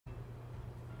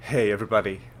Hey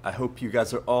everybody, I hope you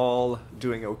guys are all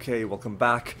doing okay. Welcome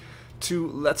back to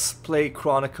Let's Play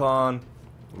Chronicon.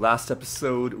 Last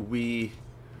episode we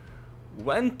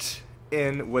went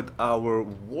in with our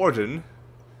warden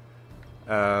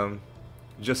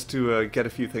just to get a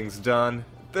few things done.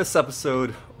 This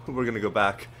episode we're gonna go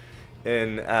back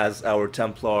in as our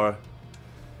Templar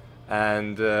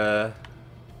and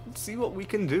see what we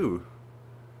can do.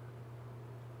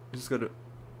 Just gotta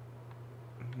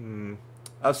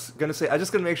I was gonna say, I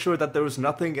just gotta make sure that there was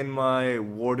nothing in my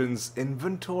warden's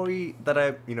inventory that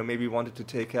I, maybe wanted to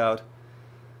take out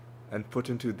and put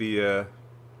into the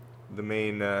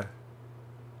main, the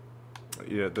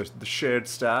shared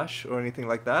stash or anything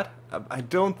like that. I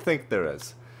don't think there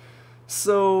is.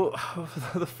 So,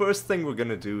 the first thing we're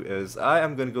gonna do is I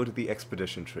am gonna go to the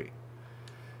expedition tree.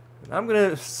 And I'm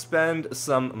gonna spend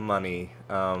some money.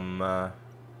 How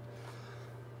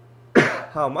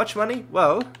much money?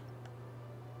 Well,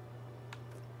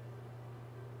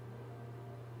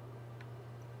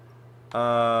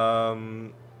 I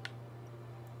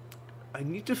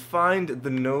need to find the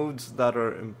nodes that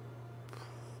are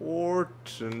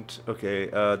important. Okay,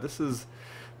 this is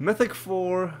Mythic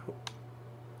 4.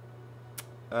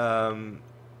 You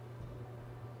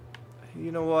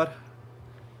know what?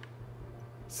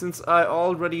 Since I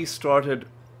already started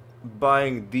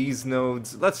buying these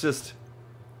nodes, let's just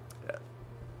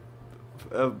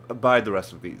buy the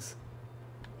rest of these.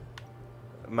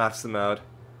 Max them out.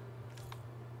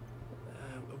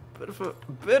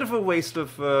 Bit of a waste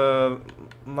of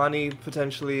money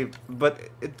potentially, but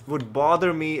it would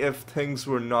bother me if things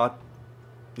were not,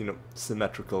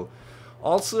 symmetrical.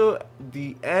 Also,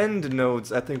 the end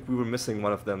nodes, I think we were missing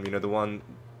one of them. The one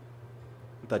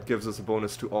that gives us a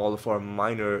bonus to all of our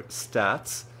minor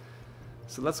stats.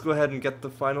 So let's go ahead and get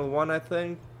the final one. I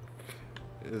think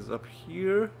is up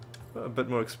here. A bit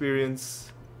more experience.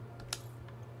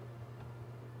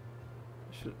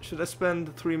 Should I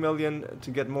spend 3 million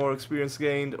to get more experience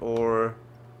gained, or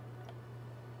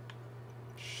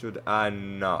should I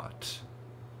not?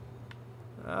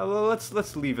 Well,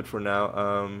 let's leave it for now.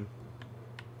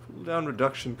 Cooldown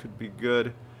reduction could be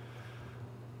good.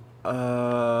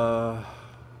 That's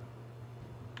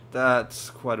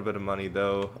quite a bit of money,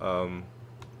 though.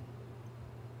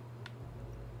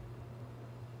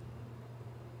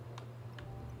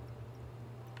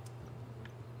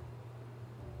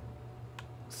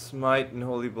 Smite and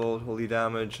Holy Bolt, Holy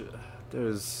Damage.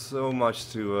 There's so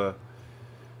much to,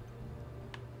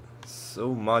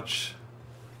 so much.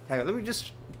 Hang on, let me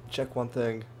just check one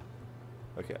thing.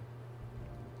 Okay.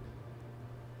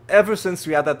 Ever since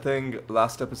we had that thing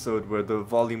last episode where the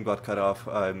volume got cut off,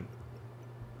 I'm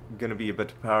gonna be a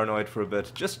bit paranoid for a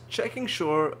bit. Just checking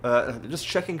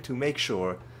to make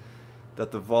sure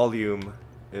that the volume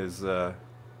is,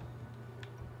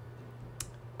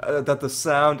 that the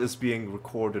sound is being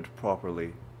recorded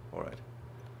properly. Alright.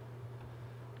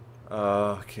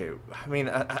 Okay. I mean,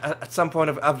 at some point,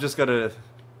 I've just gotta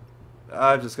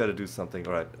do something.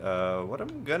 Alright. What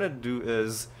I'm gonna do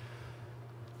is,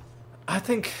 I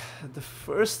think the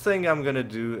first thing I'm gonna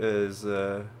do is,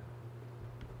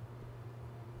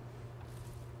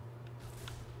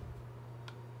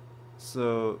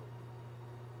 so,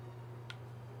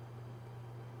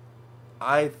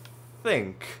 I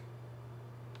think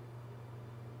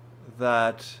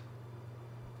that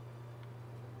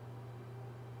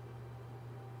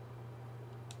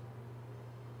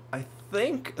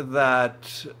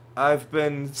I've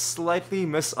been slightly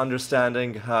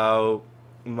misunderstanding how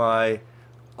my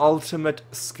ultimate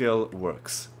skill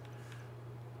works.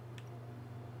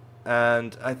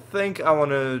 And I think I want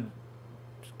to...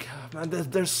 Man,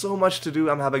 there's so much to do,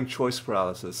 I'm having choice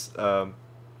paralysis.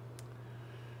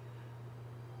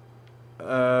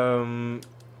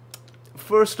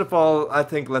 First of all, I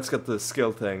think let's get the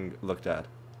skill thing looked at.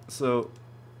 So,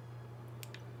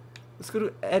 let's go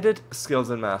to Edit Skills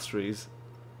and Masteries,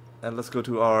 and let's go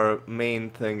to our main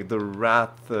thing, the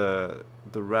Wrath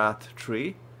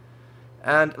tree,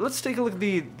 and let's take a look at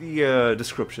the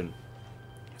description.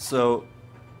 So,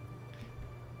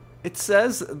 it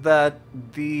says that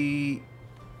the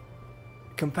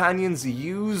companions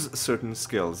use certain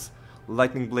skills: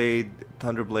 Lightning Blade,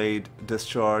 Thunder Blade,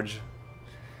 Discharge.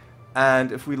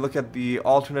 And if we look at the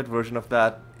alternate version of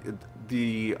that,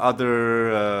 the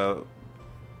other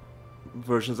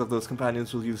versions of those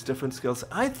companions will use different skills.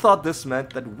 I thought this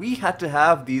meant that we had to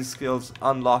have these skills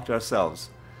unlocked ourselves.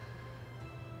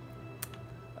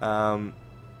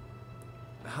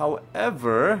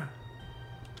 However,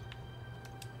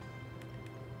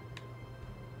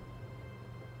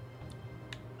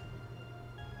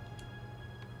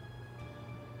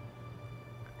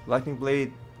 Lightning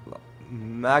Blade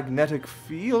magnetic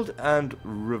field and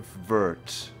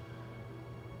revert.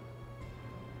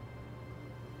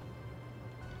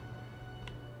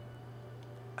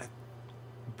 I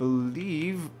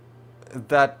believe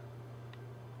that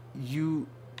you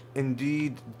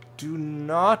indeed do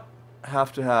not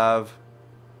have to have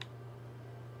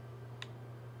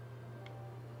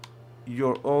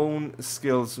your own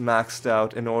skills maxed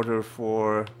out in order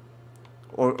for,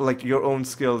 or like your own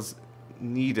skills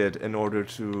needed in order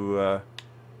to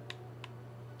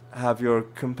have your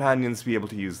companions be able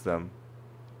to use them.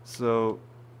 So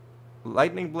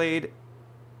Lightning Blade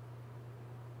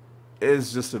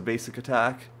is just a basic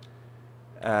attack.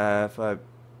 If I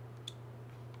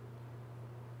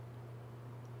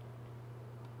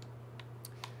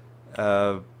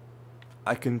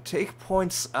can take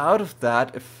points out of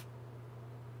that if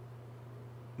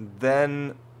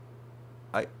then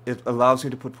it allows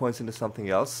me to put points into something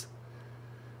else.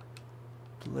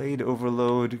 Blade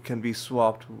Overload can be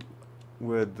swapped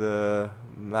with the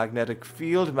magnetic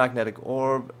field, magnetic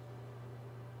orb,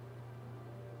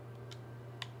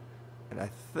 and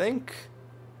I think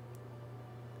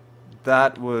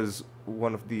that was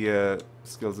one of the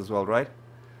skills as well, right?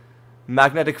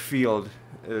 Magnetic field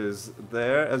is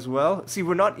there as well. See,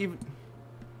 we're not even...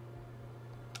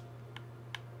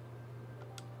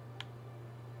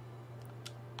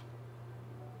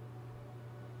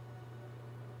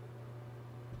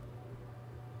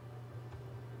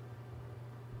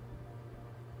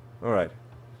 Alright.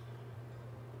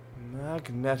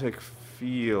 Magnetic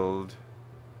field.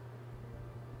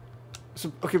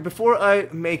 So, okay, before I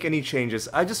make any changes,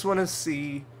 I just want to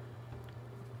see,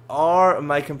 are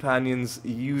my companions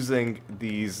using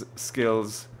these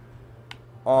skills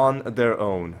on their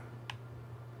own?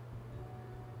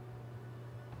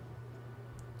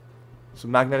 So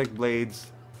magnetic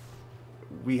blades,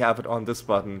 we have it on this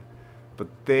button, but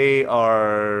they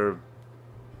are...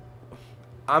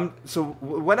 So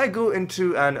when I go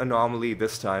into an anomaly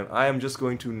this time, I am just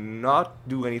going to not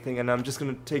do anything, and I'm just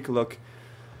going to take a look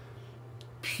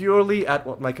purely at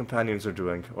what my companions are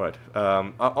doing. Alright,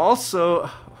 I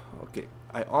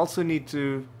also need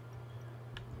to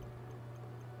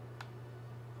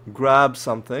grab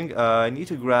something. I need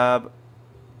to grab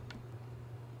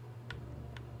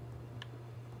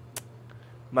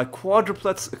my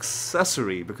quadruplex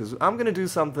accessory, because I'm going to do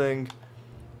something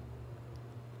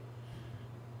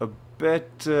a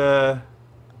bit...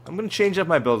 I'm going to change up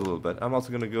my build a little bit. I'm also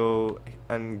going to go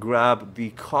and grab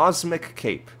the Cosmic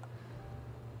Cape,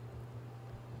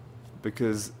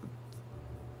 because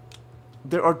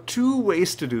there are two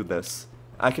ways to do this.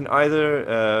 I can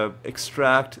either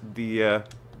extract the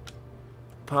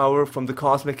power from the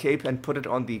Cosmic Cape and put it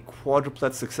on the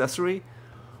quadruplex accessory,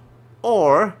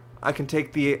 or I can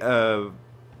take the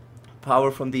power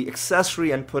from the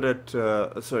accessory and put it,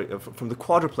 from the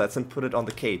quadruplex and put it on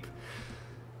the cape.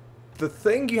 The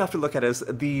thing you have to look at is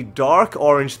the dark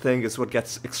orange thing is what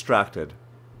gets extracted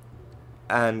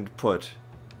and put.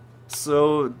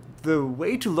 So the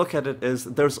way to look at it is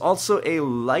there's also a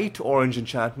light orange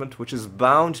enchantment which is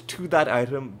bound to that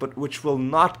item, but which will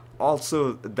not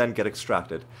also then get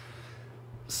extracted.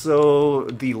 So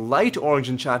the light orange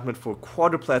enchantment for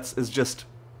quadruplets is just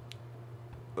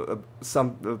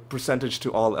some percentage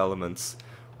to all elements.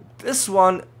 This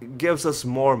one gives us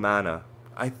more mana.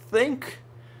 I think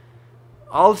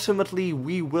ultimately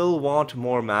we will want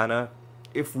more mana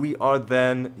if we are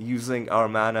then using our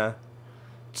mana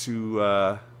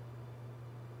to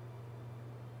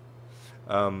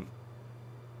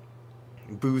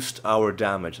boost our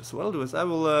damage. So what I'll do is I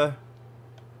will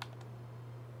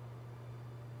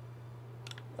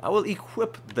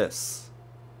equip this.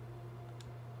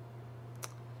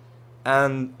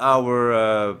 And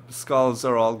our skulls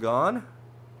are all gone.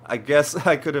 I guess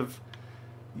I could have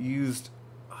used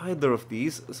either of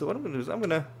these. So what I'm going to do is I'm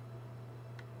going to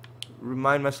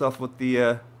remind myself what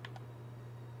the...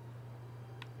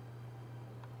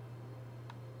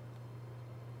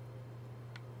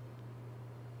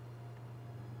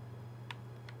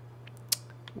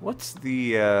 what's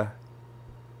the...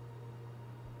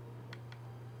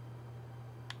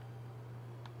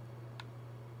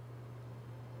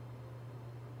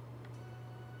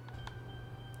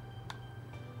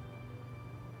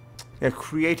 Yeah,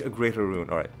 create a greater rune.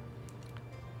 Alright.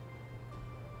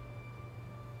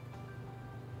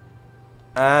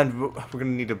 And we're going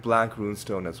to need a blank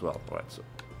runestone as well. Alright, so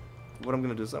what I'm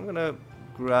going to do is I'm going to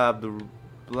grab the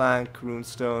blank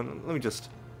runestone. Let me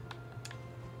just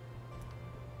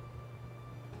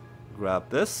grab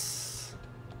this.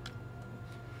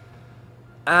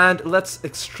 And let's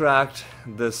extract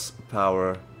this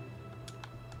power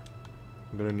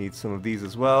I'm gonna need some of these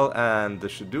as well, and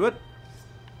this should do it.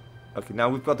 Okay, now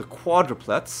we've got the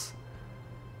quadruplets.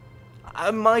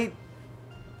 I might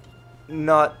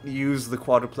not use the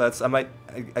quadruplets.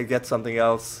 I get something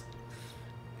else,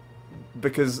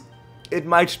 because it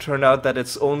might turn out that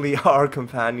it's only our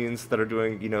companions that are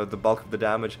doing, you know, the bulk of the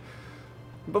damage.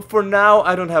 But for now,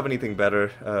 I don't have anything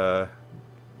better,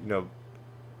 you know,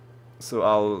 so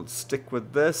I'll stick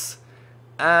with this.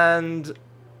 And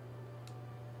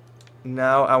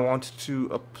now I want to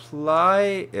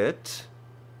apply it.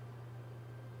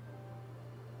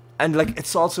 And, like,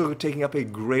 it's also taking up a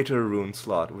greater rune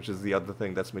slot, which is the other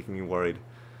thing that's making me worried.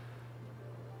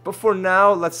 But for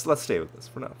now, let's stay with this.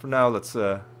 For now, let's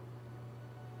go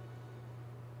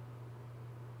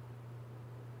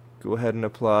ahead and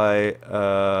apply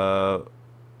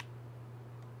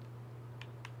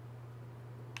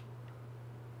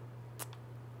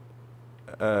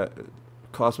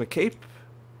Cosmic Cape,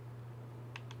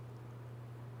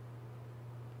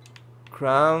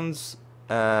 crowns,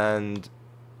 and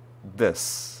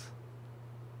this.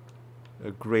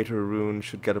 A greater rune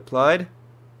should get applied.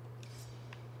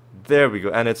 There we go,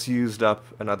 and it's used up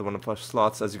another one of our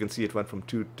slots. As you can see, it went from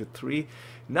 2 to 3.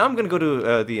 Now I'm going to go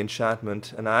to the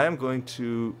enchantment, and I am going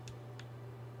to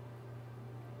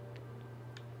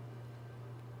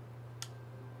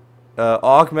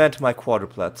augment my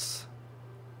quadruplets.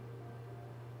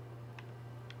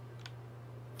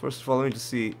 First of all, let me just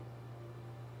see.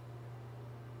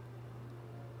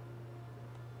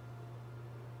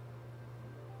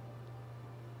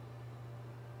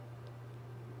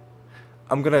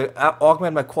 I'm gonna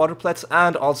augment my quadruplets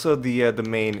and also the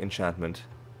main enchantment.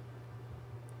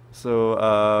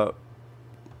 So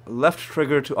left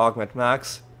trigger to augment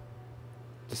max.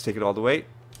 Just take it all the way.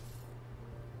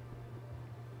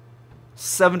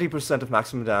 70% of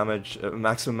maximum damage,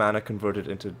 maximum mana converted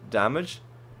into damage.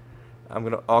 I'm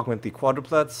gonna augment the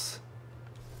quadruplets.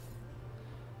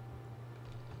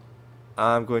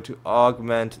 I'm going to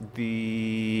augment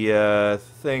the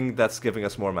thing that's giving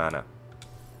us more mana.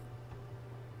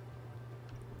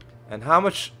 And how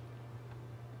much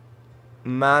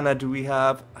mana do we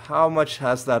have? How much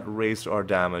has that raised our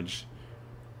damage?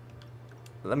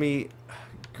 Let me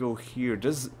go here.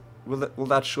 Will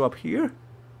that show up here?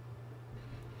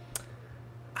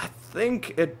 I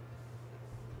think it...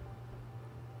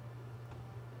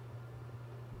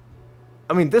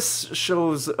 I mean, this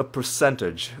shows a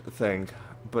percentage thing,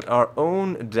 but our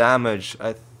own damage,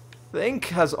 I think,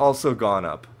 has also gone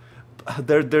up.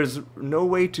 There's no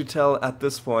way to tell at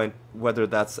this point whether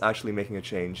that's actually making a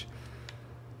change.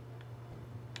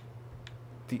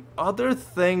 The other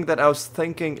thing that I was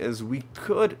thinking is we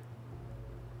could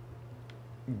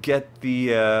get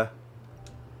the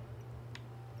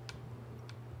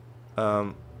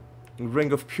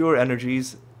Ring of Pure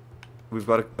Energies. We've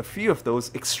got a few of those.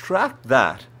 Extract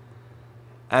that,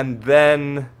 and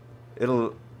then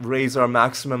it'll raise our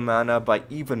maximum mana by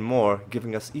even more,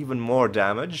 giving us even more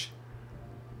damage.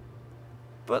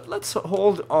 But let's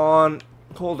hold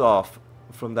off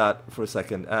from that for a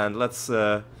second, and let's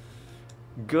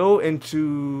go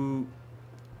into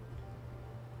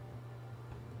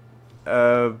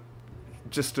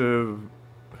just a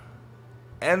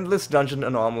endless dungeon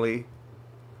anomaly.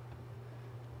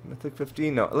 Mythic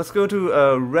 15. No, let's go to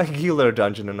a regular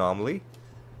dungeon anomaly,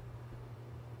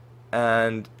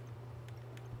 and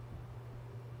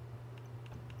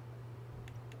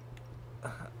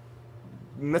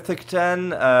Mythic 10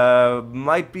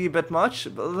 might be a bit much,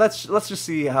 but let's just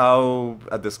see how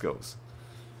this goes.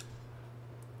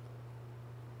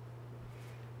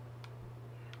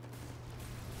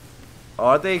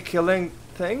 Are they killing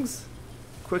things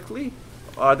quickly?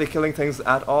 Are they killing things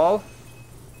at all?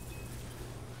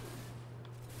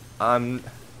 It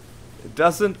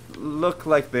doesn't look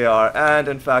like they are, and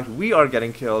in fact we are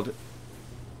getting killed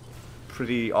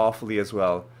pretty awfully as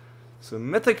well. So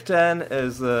Mythic 10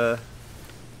 is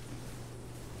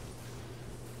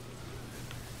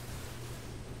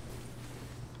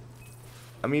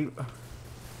I mean,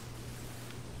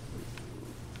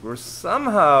 we're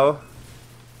somehow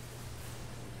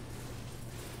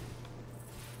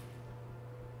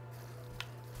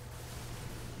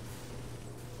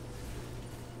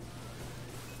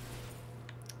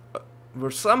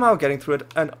getting through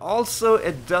it, and also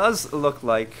it does look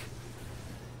like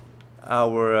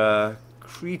our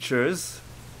creatures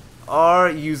are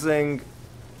using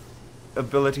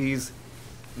abilities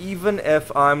even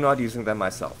if I'm not using them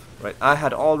myself. Right, I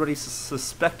had already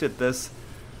suspected this,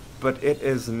 but it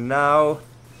is now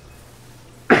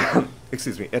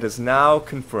excuse me, it is now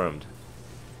confirmed.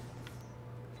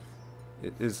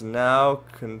 It is now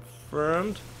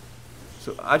confirmed.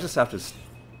 So I just have to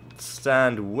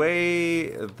stand way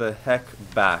the heck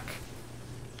back.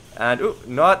 And ooh,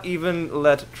 not even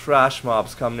let trash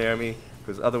mobs come near me,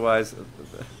 because otherwise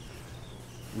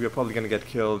we are probably going to get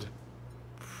killed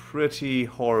pretty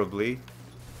horribly.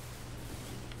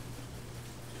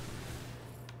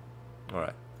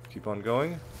 Alright, keep on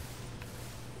going.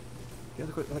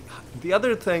 The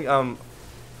other thing I'm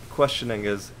questioning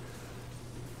is,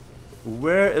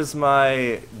 where is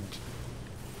my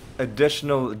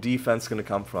additional defense going to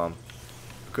come from?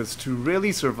 Because to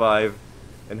really survive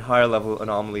in higher level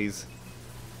anomalies,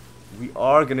 we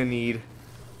are going to need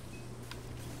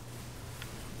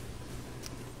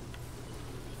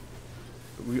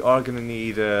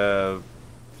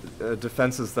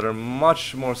defenses that are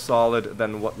much more solid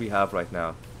than what we have right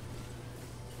now.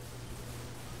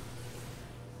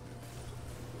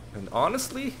 And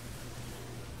honestly,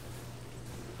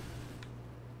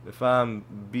 if I'm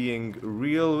being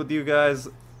real with you guys,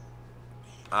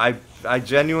 I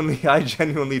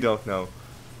genuinely don't know.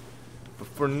 But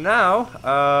for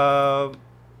now,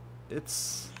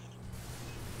 it's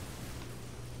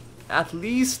at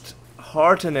least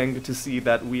heartening to see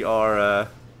that we are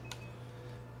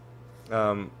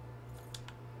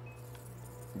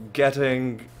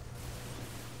getting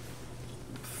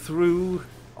through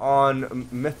on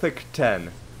Mythic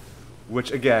 10,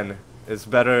 which again is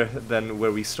better than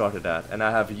where we started at. And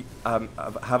I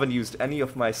haven't used any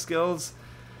of my skills.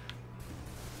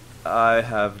 I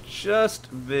have just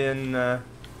been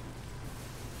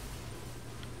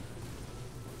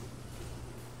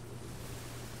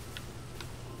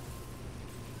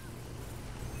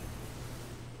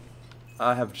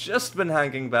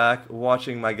hanging back,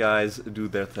 watching my guys do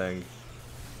their thing.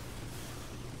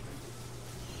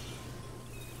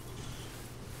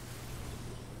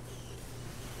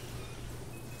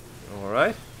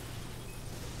 Alright.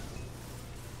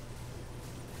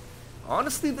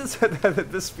 Honestly, this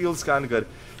this feels kind of good.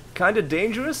 Kind of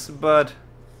dangerous, but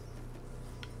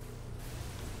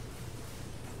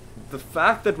the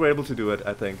fact that we're able to do it,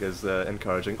 I think, is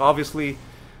encouraging. Obviously,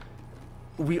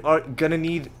 we are gonna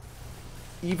need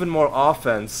even more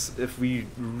offense if we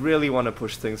really want to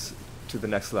push things to the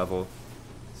next level.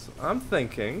 So I'm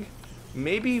thinking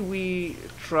maybe we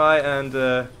try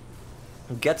and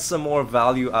get some more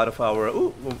value out of our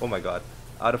oh my god,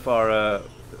 out of our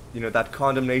you know, that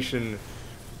condemnation,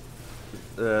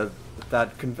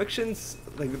 that convictions,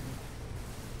 like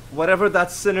whatever that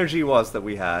synergy was that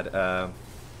we had,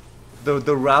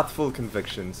 the wrathful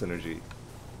conviction synergy.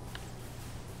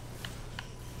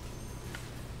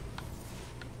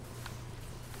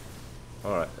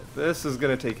 Alright, this is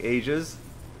gonna take ages.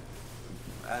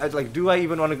 Do I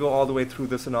even want to go all the way through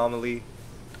this anomaly?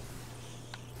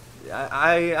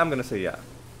 I'm gonna say yeah.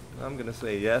 I'm gonna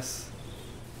say yes.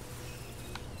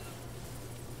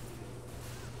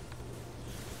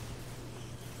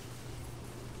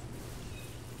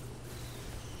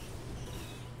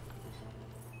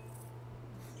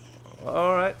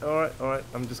 Alright.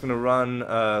 I'm just gonna run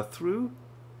through.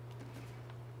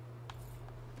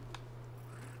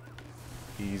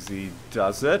 Easy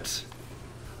does it.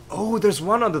 Oh, there's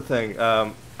one other thing,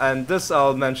 and this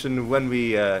I'll mention when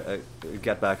we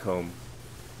get back home.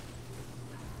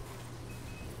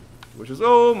 Which is,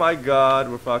 oh my god,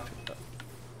 we're fucked.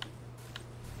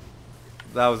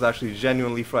 That was actually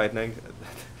genuinely frightening.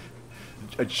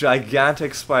 A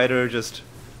gigantic spider just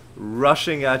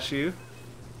rushing at you.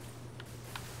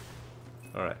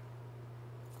 Alright.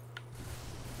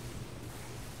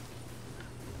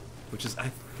 Which is, I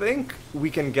think we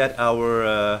can get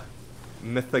our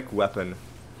mythic weapon.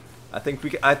 I think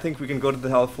we can go to the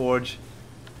Hellforge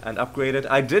and upgrade it.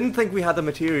 I didn't think we had the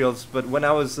materials, but when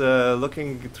I was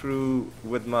looking through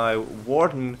with my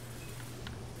Warden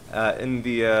in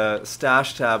the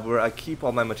stash tab where I keep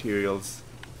all my materials,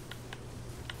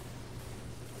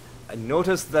 I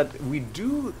noticed that we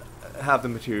do have the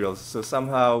materials, so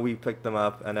somehow we picked them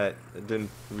up and I didn't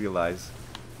realize.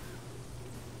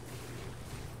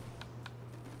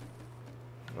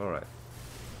 Alright.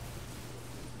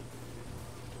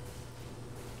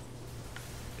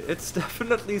 It's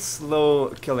definitely slow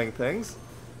killing things,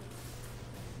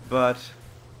 but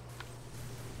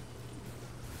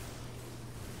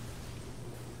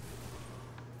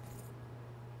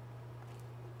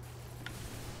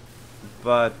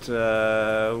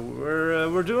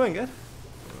we're doing it.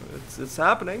 It's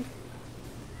happening.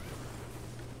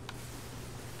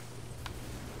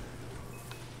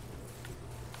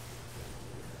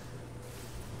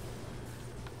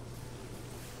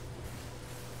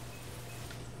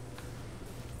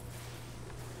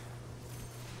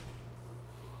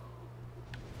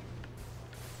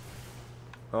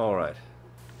 All right.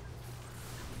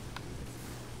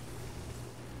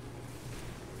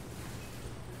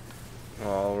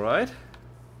 Alright.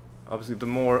 Obviously the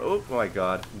more... oh my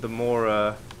god. The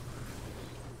more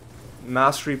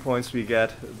mastery points we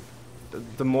get,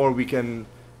 the more we can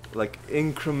like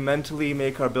incrementally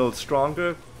make our build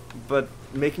stronger. But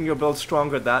making your build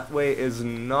stronger that way is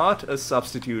not a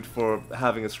substitute for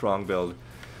having a strong build.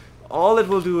 All it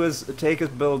will do is take a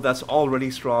build that's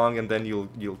already strong, and then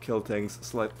you'll kill things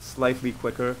slightly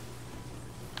quicker.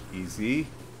 Easy.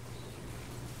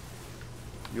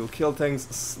 You'll kill things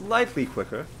slightly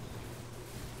quicker.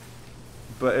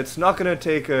 But it's not gonna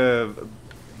take a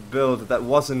build that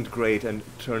wasn't great and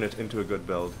turn it into a good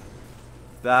build.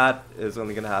 That is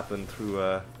only gonna happen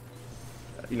through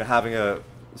you know, having a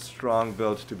strong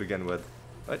build to begin with.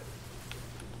 Right.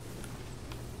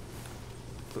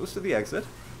 Close to the exit.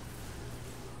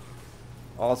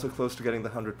 Also close to getting the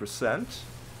 100%.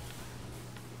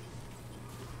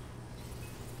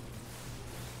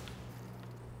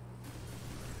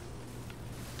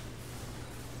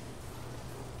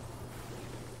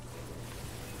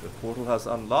 The portal has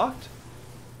unlocked.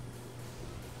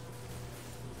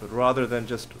 But rather than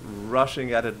just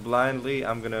rushing at it blindly,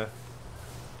 I'm gonna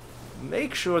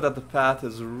make sure that the path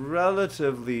is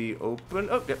relatively open.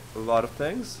 Oh, yep, a lot of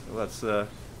things. Let's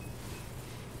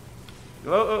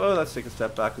let's take a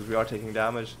step back because we are taking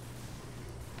damage.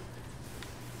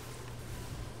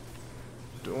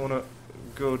 Don't want to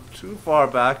go too far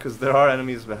back because there are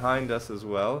enemies behind us as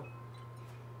well.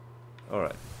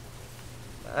 Alright.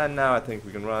 And now I think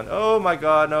we can run. Oh my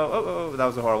god, no. Oh, that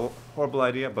was a horrible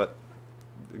idea, but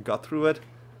got through it.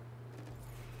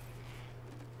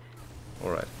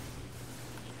 Alright.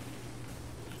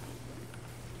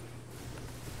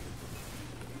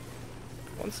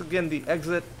 Once again, the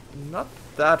exit not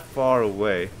that far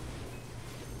away.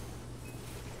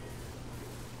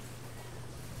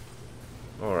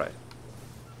 Alright.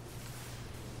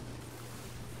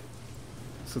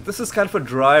 So this is kind of a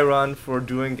dry run for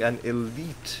doing an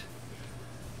elite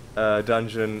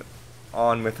dungeon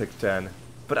on Mythic 10.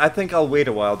 But I think I'll wait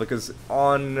a while, because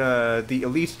on the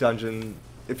elite dungeon,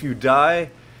 if you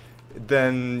die,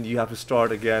 then you have to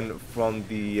start again from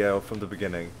the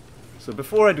beginning. So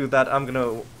before I do that, I'm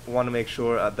gonna want to make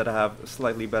sure that I have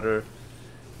slightly better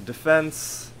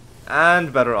defense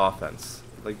and better offense.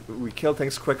 Like, we kill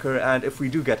things quicker, and if we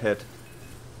do get hit,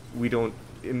 we don't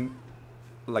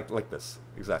like this,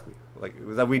 exactly. Like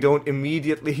that, we don't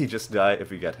immediately just die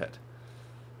if we get hit.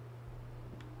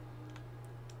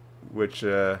 Which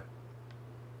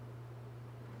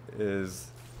is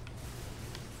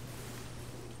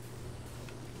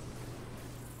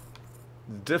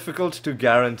difficult to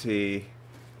guarantee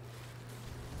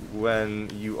when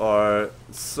you are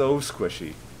so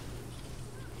squishy.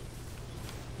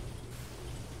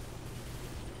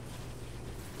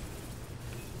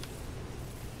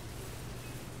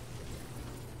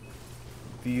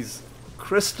 These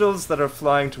crystals that are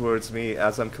flying towards me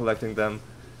as I'm collecting them,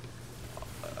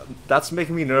 that's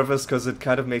making me nervous because it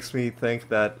kind of makes me think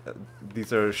that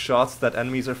these are shots that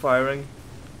enemies are firing.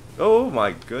 Oh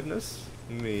my goodness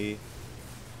me.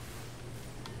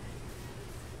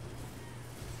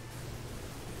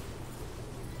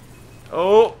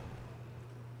 Oh!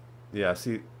 Yeah,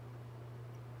 see...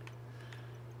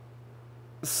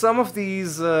 some of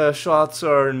these shots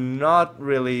are not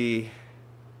really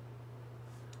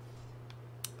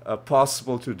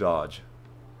possible to dodge.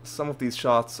 Some of these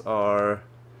shots are...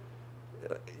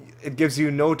 it gives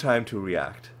you no time to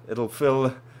react. It'll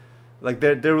fill... like,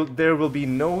 there will be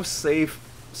no safe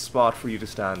spot for you to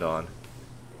stand on.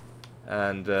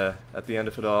 And at the end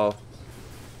of it all,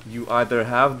 you either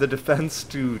have the defense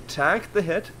to tank the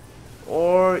hit,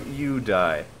 or you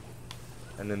die.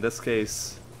 And in this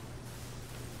case,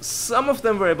 some of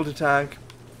them were able to tank,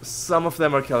 some of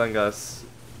them are killing us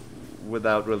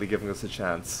without really giving us a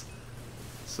chance.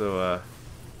 So,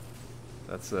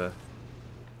 that's a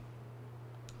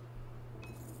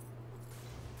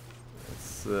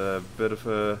bit of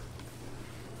a...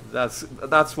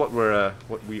 that's what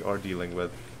we are dealing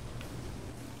with.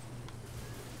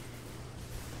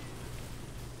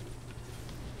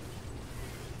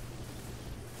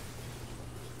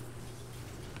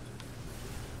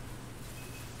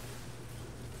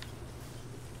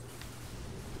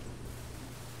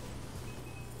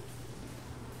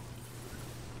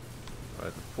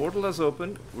 Alright, the portal has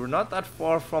opened. We're not that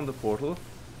far from the portal,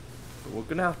 but we're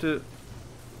gonna have to...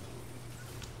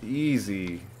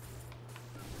 easy.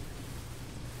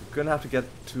 We're gonna have to get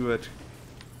to it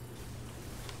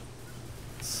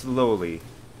slowly.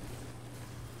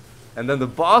 And then the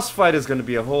boss fight is gonna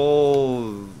be a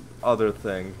whole other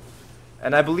thing.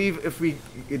 And I believe if we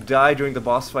die during the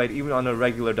boss fight, even on a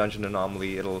regular dungeon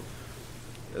anomaly,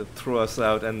 throw us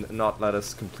out and not let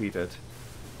us complete it.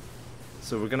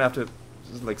 So we're gonna have to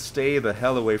just, like, stay the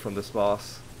hell away from this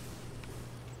boss.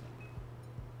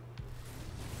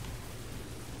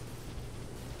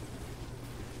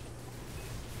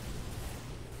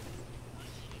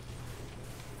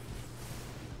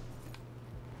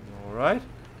 Alright.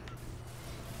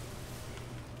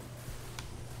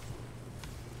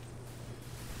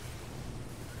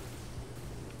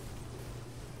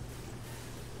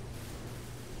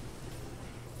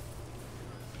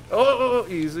 Oh,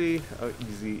 easy. Oh,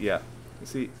 easy, yeah. You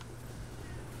see,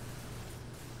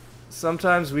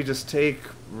 sometimes we just take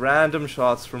random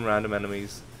shots from random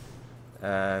enemies,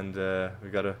 and we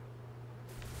gotta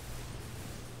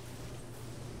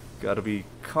be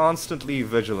constantly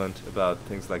vigilant about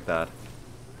things like that.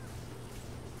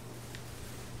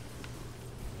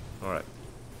 Alright.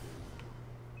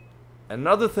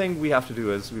 Another thing we have to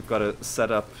do is we've got to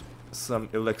set up some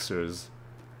elixirs.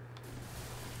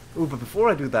 Ooh, but before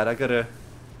I do that, I gotta...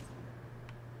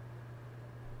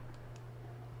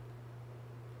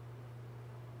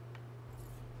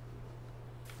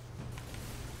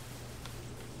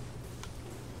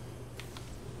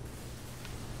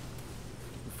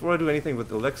 Before I do anything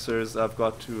with elixirs, I've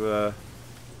got to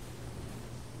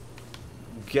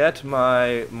get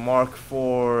my Mark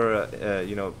IV,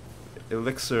 you know,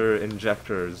 elixir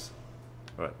injectors.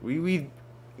 Alright, we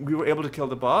were able to kill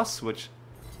the boss, which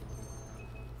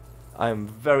I'm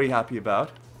very happy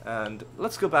about. And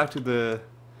let's go back to the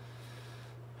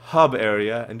hub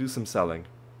area and do some selling.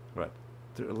 Right,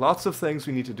 there are lots of things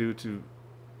we need to do to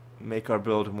make our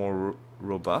build more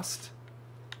robust.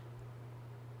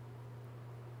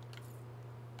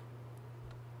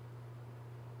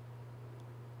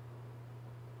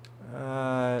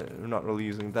 We're not really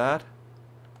using that.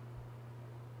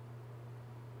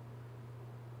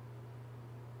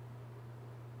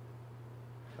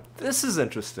 This is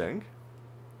interesting.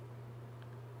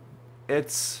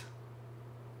 It's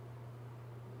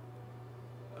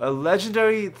a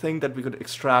legendary thing that we could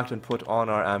extract and put on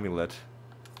our amulet.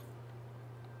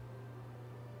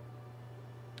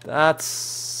 That's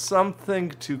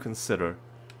something to consider.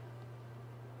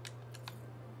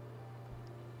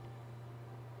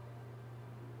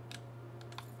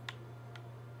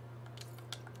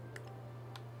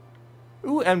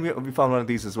 Ooh, and we found one of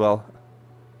these as well.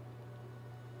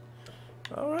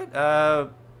 Alright,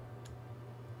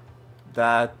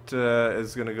 that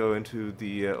is gonna go into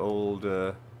the old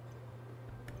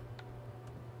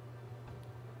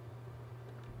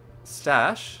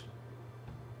stash.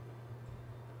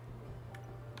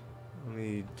 Let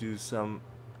me do some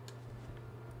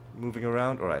moving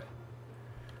around. Alright.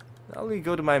 Now let me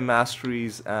go to my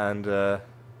masteries and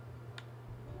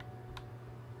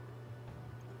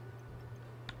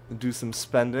do some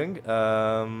spending.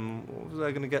 What was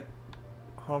I gonna get?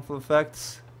 Harmful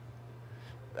effects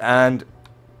and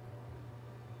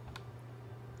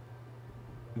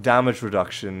damage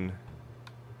reduction.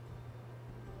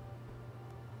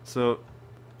 So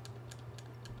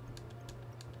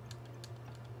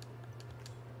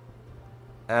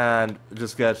and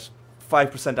just get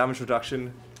 5% damage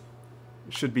reduction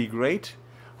should be great.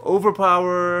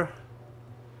 Overpower,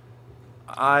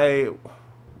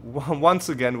 once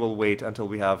again, we'll wait until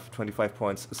we have 25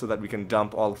 points so that we can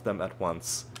dump all of them at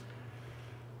once.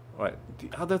 Alright,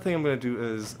 the other thing I'm going to do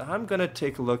is I'm going to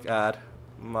take a look at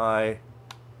my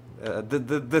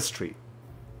this tree.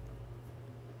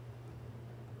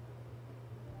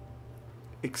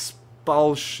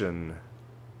 Expulsion.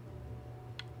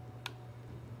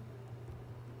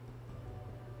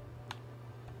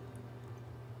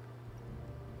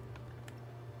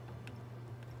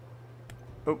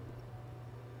 Oh.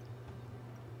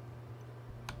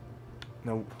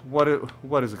 Now,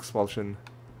 what is expulsion?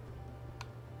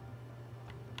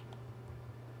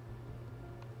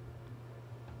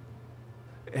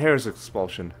 Here's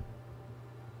expulsion.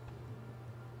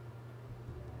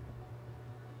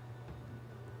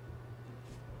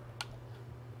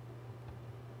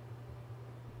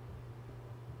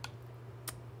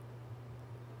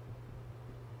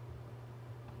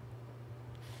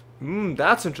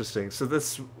 That's interesting. So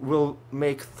this will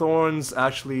make thorns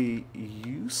actually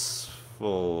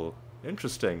useful.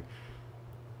 Interesting.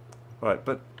 Alright,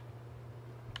 but...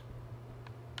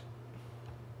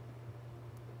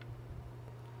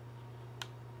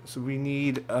 So we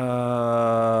need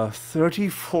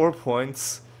 34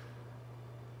 points.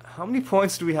 How many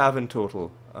points do we have in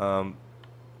total? So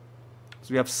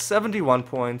we have 71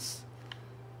 points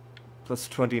plus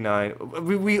 29.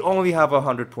 We only have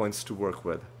 100 points to work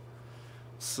with.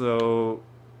 So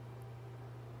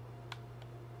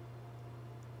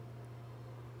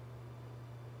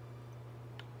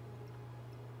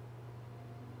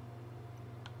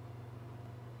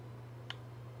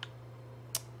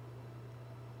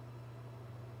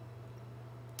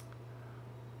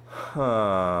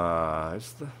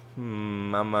It's the...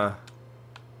 I'm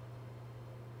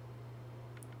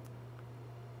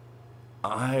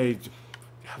I...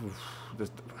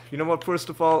 You know what, first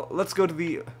of all, let's go to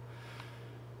the...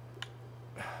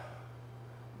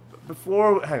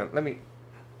 Before... Hang on, let me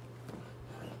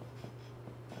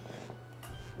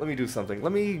do something.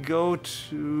 Let me go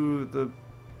to the...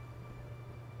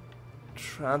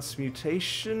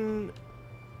 Transmutation...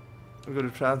 We'll go to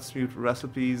transmute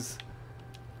recipes.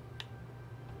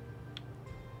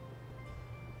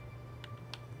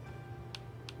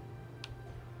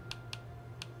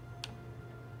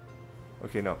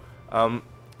 Okay, no.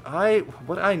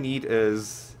 What I need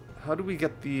is... How do we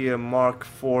get the Mark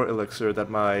IV elixir that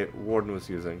my warden was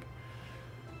using?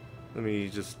 Let me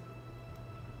just...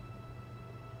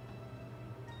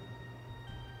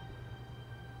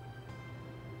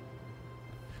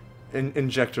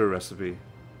 Injector recipe.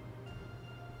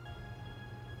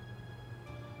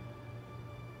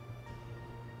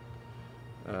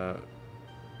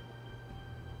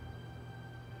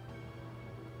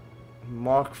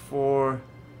 Mark IV.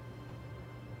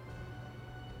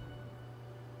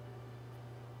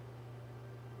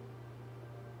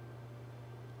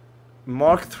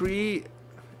 Mark III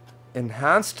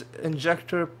enhanced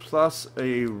injector plus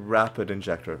a rapid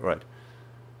injector. Right.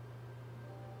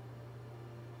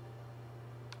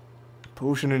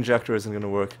 Potion injector isn't going to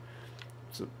work.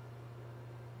 So,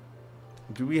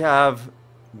 do we have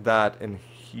that in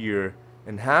here?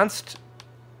 Enhanced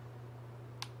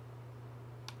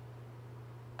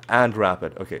and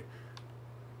rapid. Okay.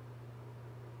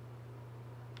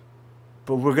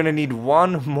 But we're gonna need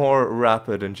one more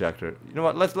rapid injector. You know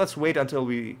what? Let's wait until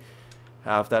we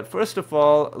have that. First of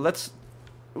all, let's...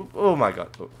 Oh my god.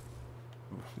 Oh.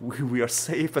 We are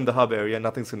safe in the hub area.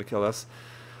 Nothing's gonna kill us.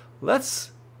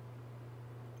 Let's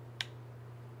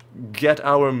get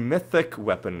our mythic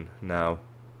weapon now.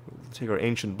 We'll take our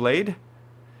ancient blade.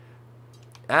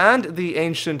 And the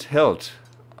ancient hilt.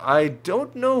 I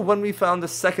don't know when we found the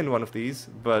second one of these,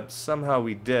 but somehow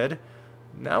we did.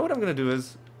 Now what I'm gonna do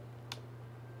is...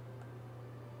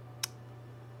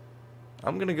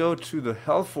 I'm gonna go to the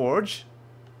Hellforge.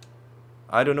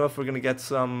 I don't know if we're gonna get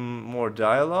some more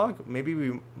dialogue. Maybe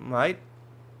we might.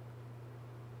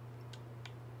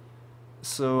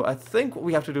 So I think what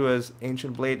we have to do is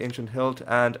ancient blade, ancient hilt,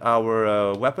 and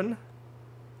our weapon.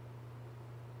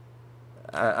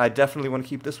 I definitely want to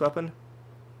keep this weapon.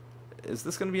 Is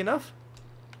this gonna be enough?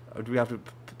 Or do we have to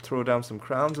throw down some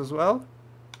crowns as well?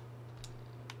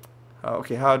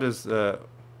 Okay, how does...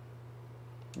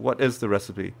 what is the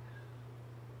recipe?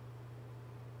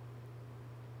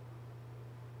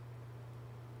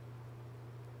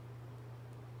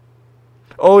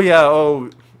 Oh yeah, oh,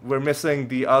 we're missing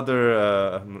the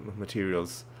other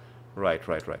materials. Right.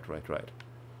 I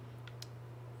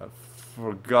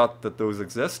forgot that those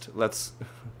exist. Let's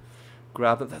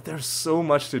grab them. There's so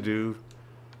much to do.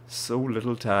 So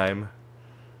little time.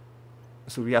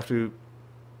 So we have to...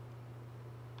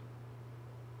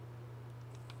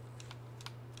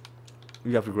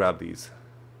 We have to grab these.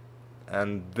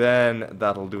 And then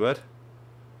that'll do it.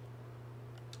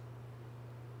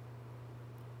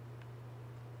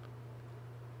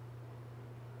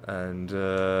 And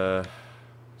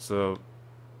so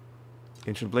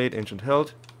ancient blade, ancient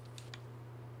hilt,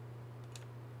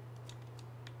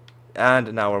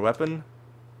 and now our weapon.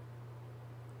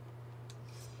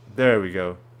 There we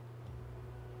go.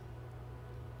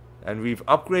 And we've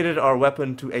upgraded our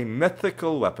weapon to a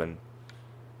mythical weapon.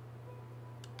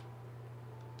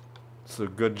 So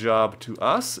good job to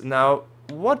us. Now,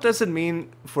 what does it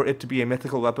mean for it to be a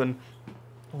mythical weapon?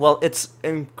 Well, it's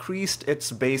increased its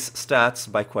base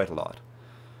stats by quite a lot.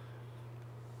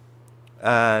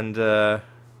 And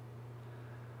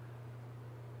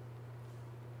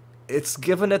it's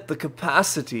given it the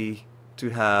capacity to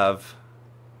have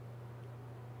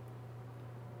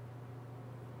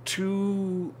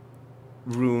 2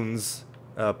 runes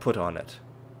put on it.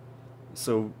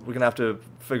 So we're gonna have to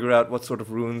figure out what sort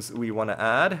of runes we want to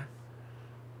add.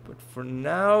 But for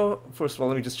now, first of all,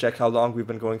 let me just check how long we've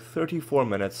been going. 34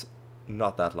 minutes,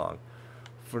 not that long.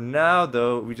 For now,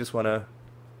 though, we just want to,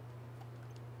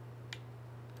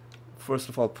 first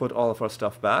of all, put all of our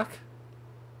stuff back.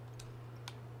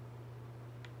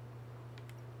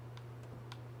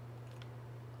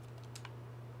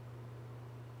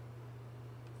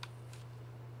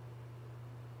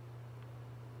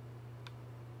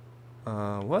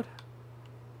 What?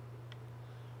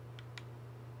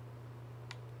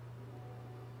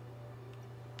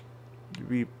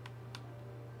 We...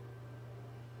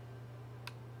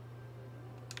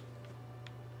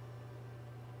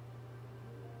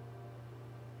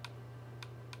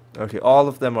 Okay, all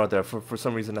of them are there. For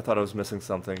some reason, I thought I was missing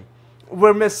something.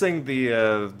 We're missing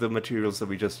the materials that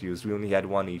we just used. We only had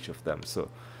one each of them, so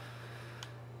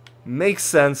makes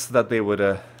sense that they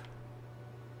would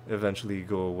eventually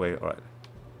go away. All right.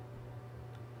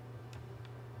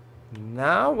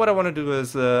 Now, what I want to do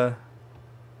is I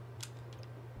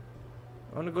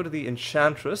want to go to the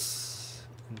Enchantress,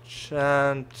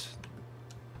 enchant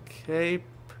cape.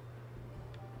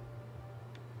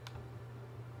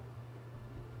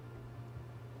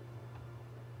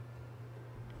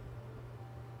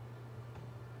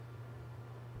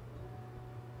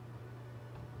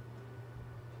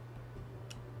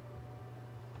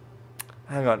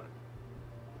 Hang on.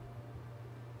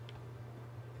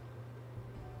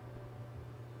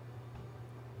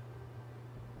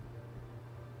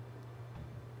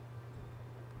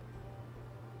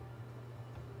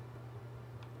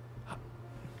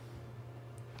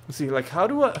 See, like, how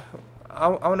do I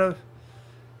want to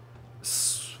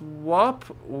swap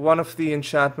one of the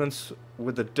enchantments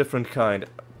with a different kind.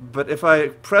 But if I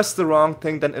press the wrong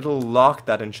thing, then it'll lock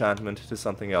that enchantment to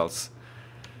something else.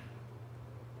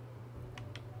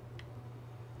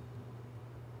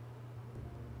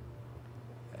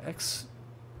 X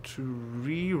to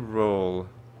re-roll.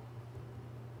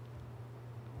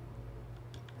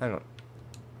 Hang on.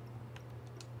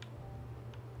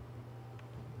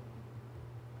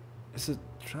 Is it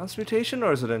transmutation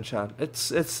or is it enchant?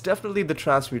 It's definitely the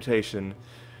transmutation.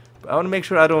 But I want to make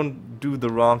sure I don't do the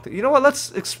wrong thing. You know what?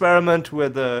 Let's experiment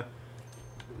with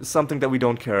something that we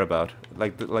don't care about,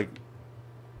 like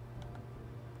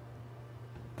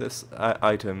this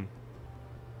item.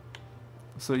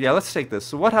 So yeah, let's take this.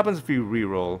 So what happens if we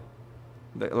re-roll,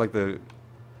 like the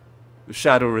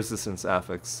shadow resistance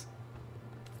affix?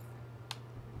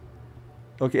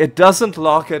 Okay, it doesn't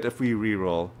lock it if we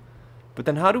re-roll. But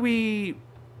then how do we...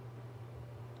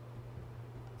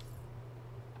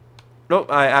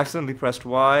 Nope, I accidentally pressed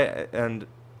Y and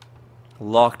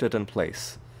locked it in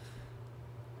place.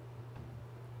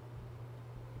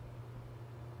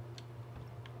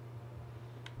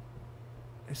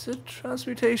 Is it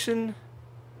transmutation?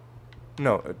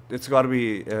 No, it's got to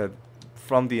be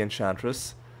from the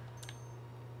Enchantress.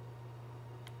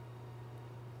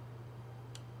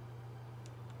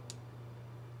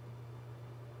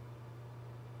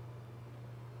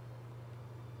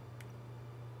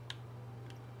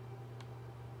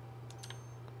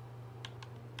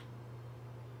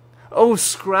 Oh,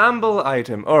 scramble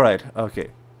item. Alright, okay.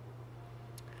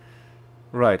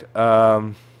 Right,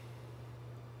 Alright.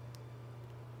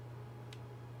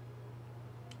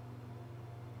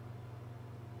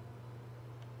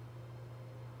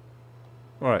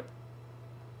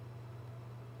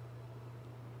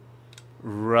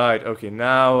 Right, okay,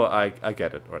 now I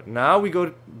get it. Alright, now we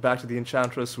go back to the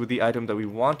Enchantress with the item that we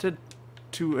wanted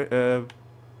to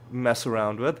mess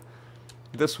around with.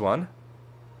 This one.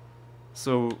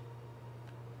 So...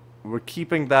 we're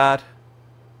keeping that.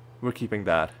 We're keeping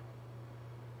that.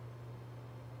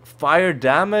 Fire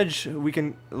damage we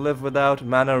can live without.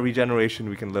 Mana regeneration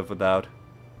we can live without.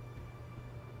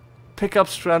 Pickup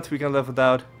strength we can live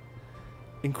without.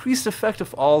 Increased effect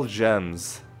of all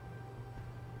gems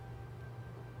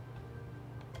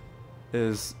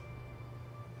is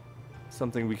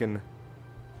something we can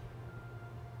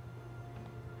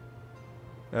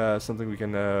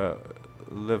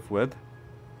live with.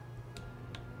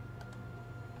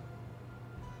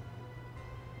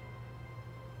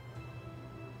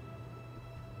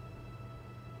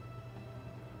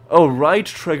 Oh, right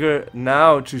trigger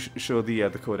now to show the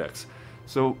codex.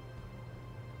 So,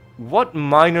 what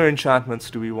minor enchantments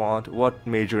do we want? What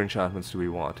major enchantments do we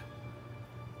want?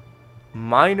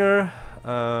 Minor,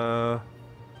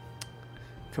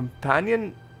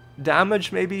 companion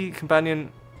damage maybe?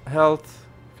 Companion health,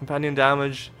 companion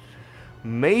damage.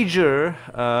 Major,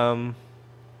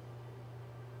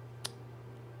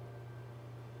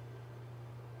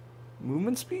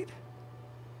 movement speed?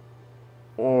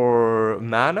 Or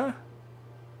mana?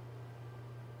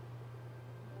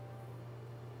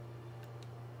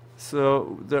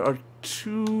 So there are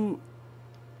two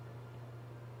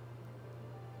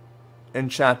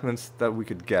enchantments that we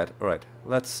could get. Alright,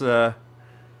 let's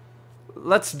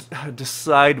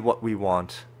decide what we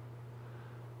want.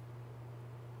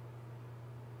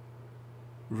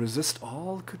 Resist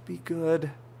all could be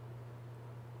good.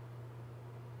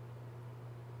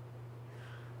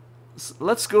 So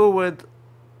let's go with...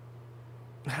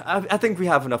 I think we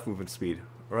have enough movement speed,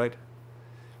 right?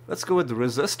 Let's go with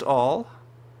resist all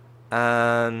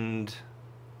and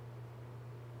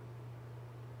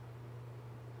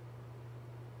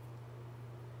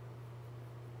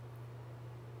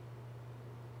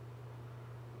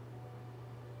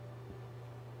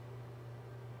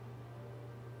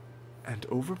And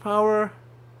overpower?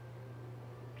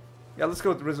 Yeah, let's go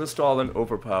with resist all and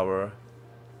overpower.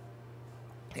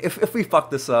 If we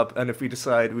fuck this up and if we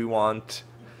decide we want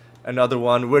another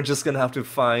one, we're just gonna have to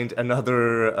find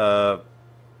another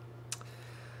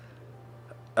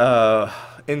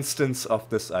instance of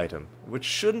this item, which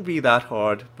shouldn't be that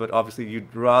hard, but obviously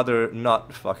you'd rather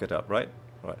not fuck it up, right?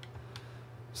 Right.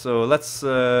 So let's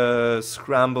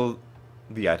scramble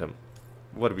the item.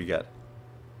 What do we get?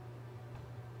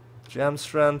 Jam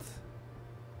strength.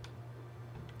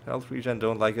 Health regen,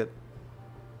 don't like it.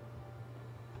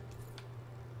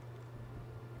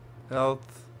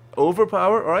 Health.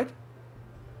 Overpower, alright.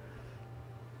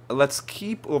 Let's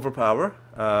keep overpower.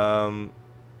 Hang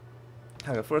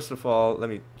on, first of all, let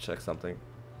me check something.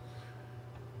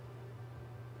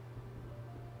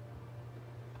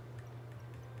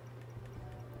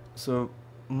 So,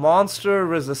 monster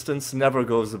resistance never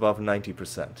goes above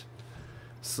 90%.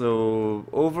 So,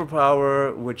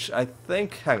 overpower, which I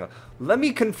think... Hang on. Let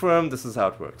me confirm this is how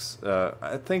it works.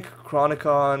 I think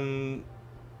Chronicon...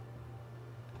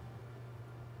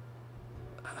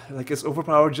 Like, is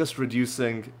overpower just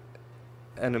reducing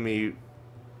enemy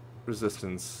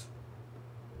resistance?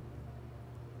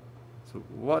 So,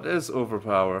 what is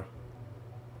overpower?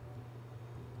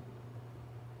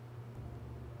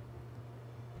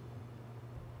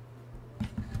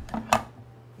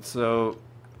 So...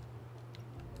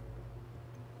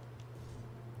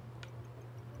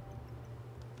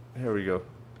 Here we go.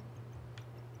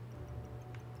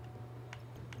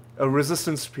 A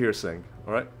resistance piercing,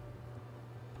 alright?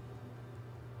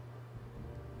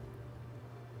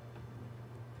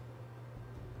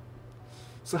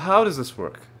 So how does this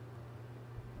work?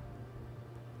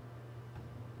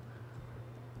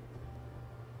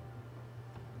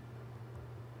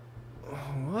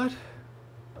 What?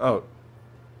 Oh.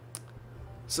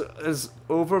 So is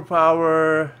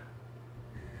overpower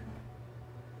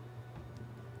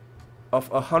of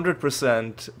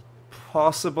 100%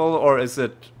 possible, or is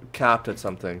it capped at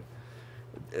something?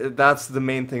 That's the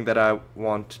main thing that I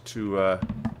want to I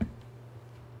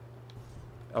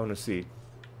want to see.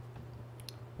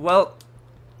 Well,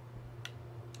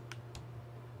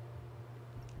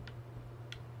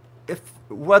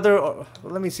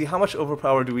 let me see, how much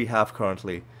overpower do we have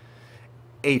currently?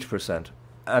 8%.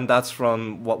 And that's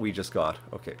from what we just got.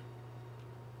 Okay.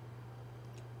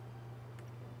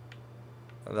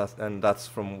 And that's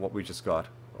from what we just got.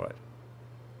 All right.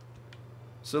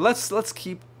 So let's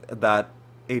keep that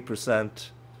 8%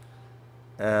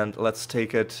 and let's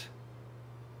take it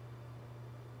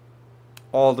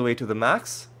all the way to the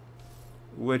max,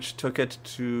 which took it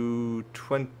to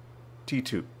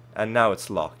 22, and now it's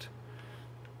locked.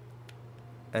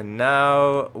 And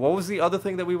now, what was the other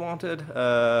thing that we wanted?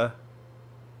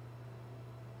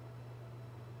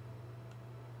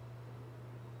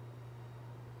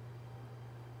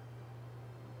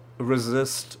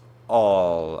 Resist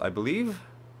all, I believe.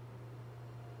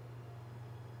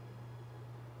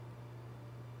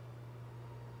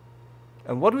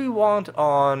 And what do we want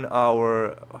on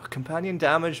our companion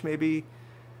damage, maybe?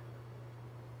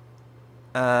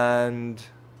 And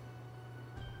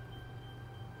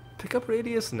pickup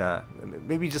radius? Nah.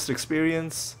 Maybe just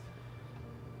experience.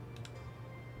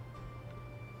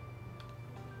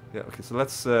 Yeah, okay, so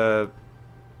let's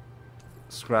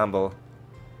scramble.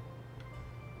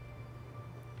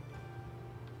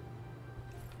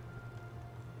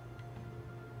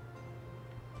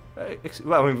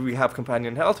 Well, I mean, we have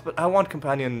companion health, but I want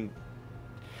companion...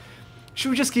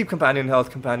 Should we just keep companion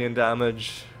health, companion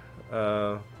damage?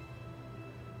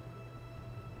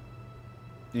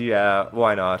 Yeah,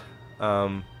 why not?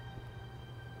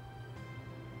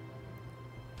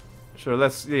 Sure,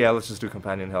 let's just do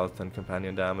companion health and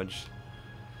companion damage.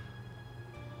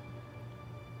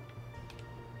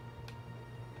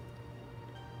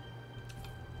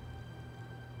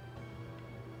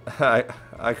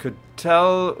 I could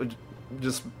tell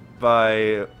just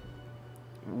by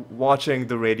watching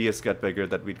the radius get bigger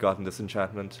that we'd gotten this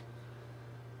enchantment.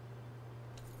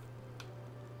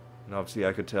 And obviously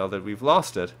I could tell that we've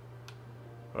lost it.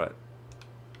 Right.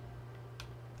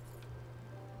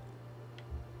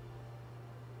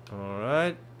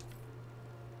 Alright.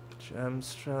 Gem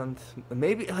strength.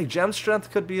 Maybe, like, gem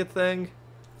strength could be a thing.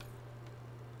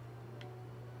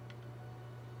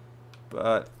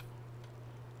 But...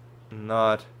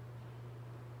 not.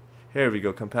 Here we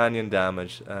go, companion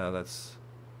damage. Let's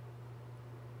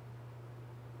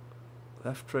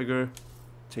left trigger,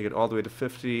 take it all the way to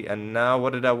 50, and now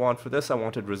what did I want for this? I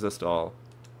wanted resist all.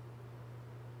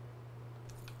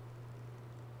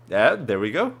 Yeah, there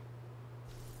we go.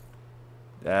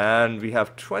 And we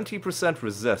have 20%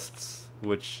 resists,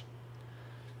 which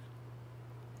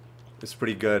is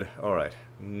pretty good. Alright,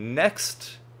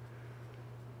 next,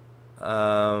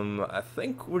 I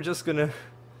think we're just gonna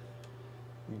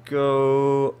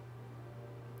go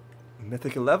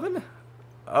Mythic 11?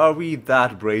 Are we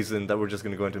that brazen that we're just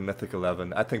gonna go into Mythic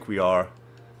 11? I think we are.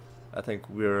 I think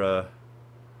we're a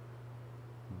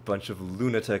bunch of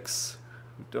lunatics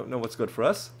who don't know what's good for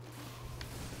us.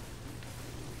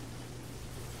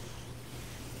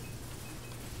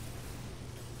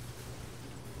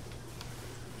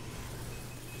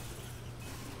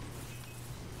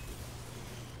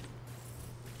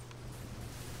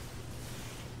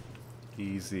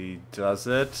 Easy does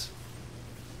it.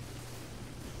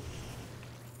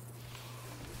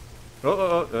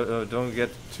 Oh, don't get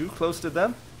too close to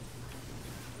them.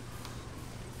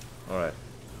 Alright.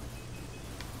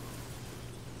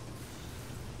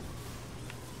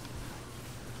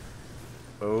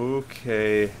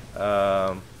 Okay,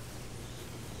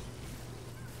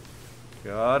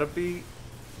 gotta be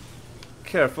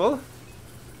careful.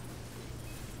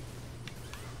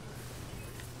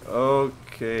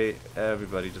 Okay,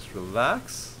 everybody just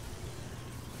relax.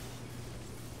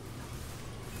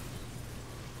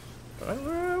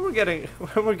 Alright, we're getting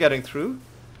we're getting through.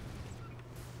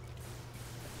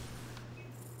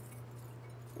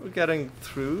 We're getting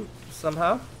through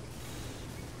somehow.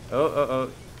 Oh.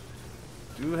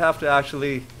 Do have to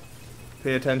actually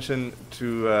pay attention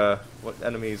to what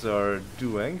enemies are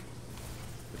doing.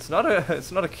 It's not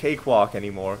a cakewalk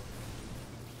anymore.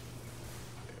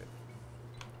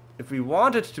 If we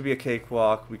want it to be a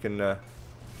cakewalk, we can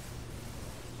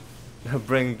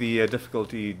bring the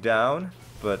difficulty down,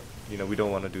 but you know, we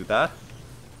don't want to do that.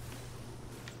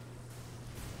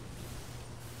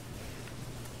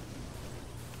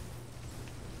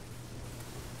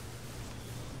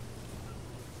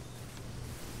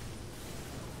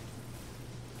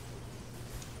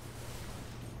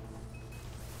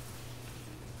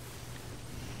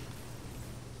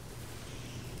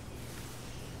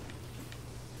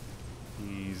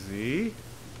 Easy.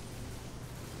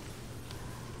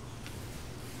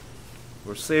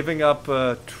 We're saving up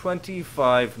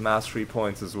 25 mastery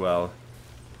points as well.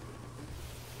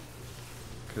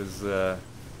 Because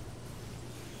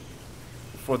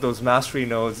for those mastery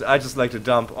nodes, I just like to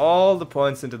dump all the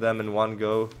points into them in one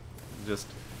go. Just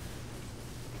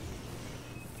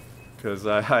because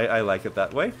I like it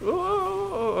that way.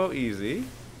 Oh, easy.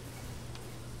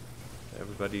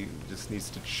 Everybody just needs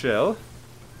to chill.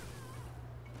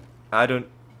 I don't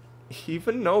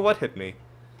even know what hit me.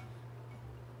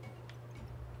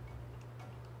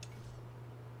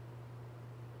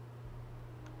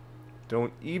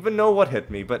 Don't even know what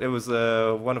hit me, but it was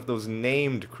one of those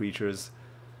named creatures.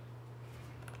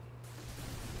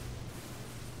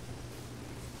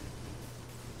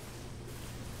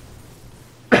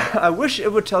 I wish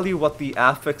it would tell you what the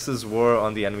affixes were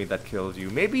on the enemy that killed you.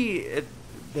 Maybe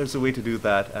there's a way to do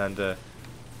that, and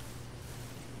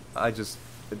I just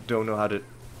don't know how to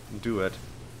do it.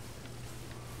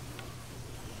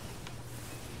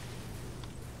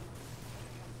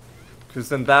 Because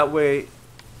then that way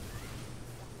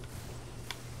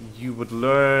you would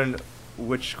learn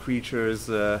which creatures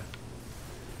you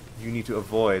need to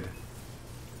avoid.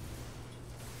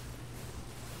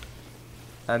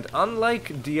 And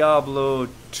unlike Diablo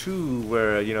 2,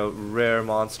 where, you know, rare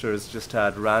monsters just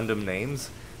had random names,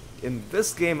 in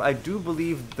this game I do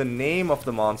believe the name of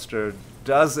the monster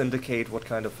does indicate what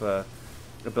kind of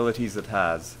abilities it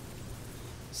has.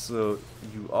 So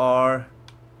you are...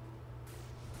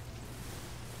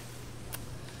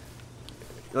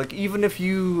 like, even if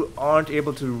you aren't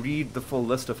able to read the full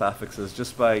list of affixes,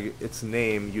 just by its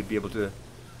name, you'd be able to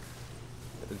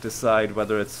decide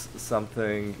whether it's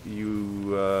something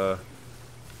you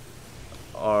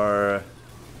are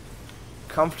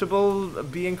comfortable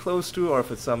being close to, or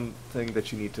if it's something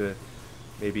that you need to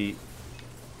maybe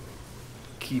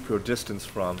keep your distance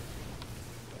from.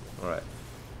 Alright.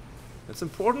 It's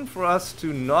important for us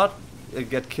to not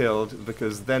get killed,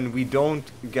 because then we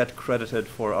don't get credited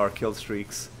for our kill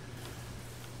streaks,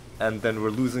 and then we're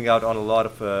losing out on a lot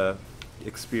of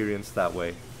experience that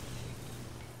way.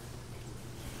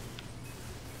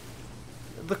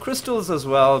 The crystals as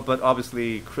well, but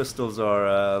obviously crystals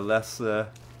are less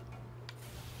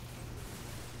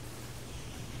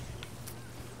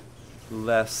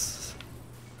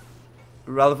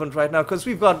relevant right now, because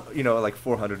we've got, you know, like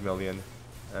 400 million.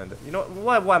 And, you know,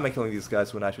 why am I killing these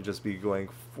guys when I should just be going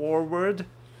forward?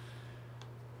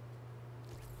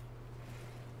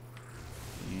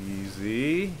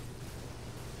 Easy.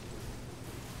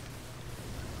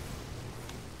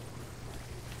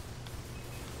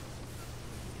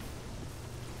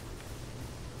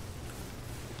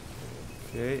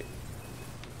 Okay,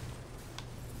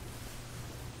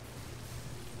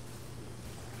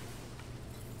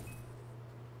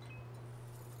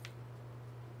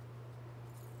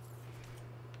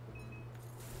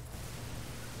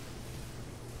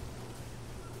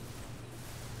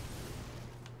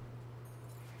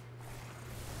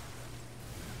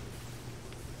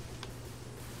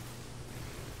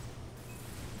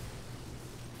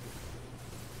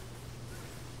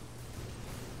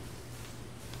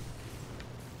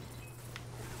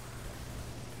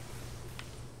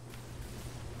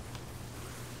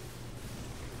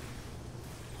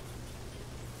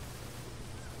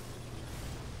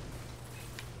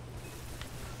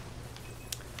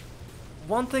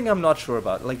 one thing I'm not sure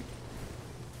about, like,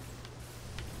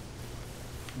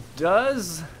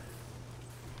 does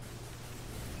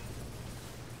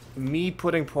me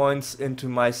putting points into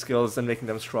my skills and making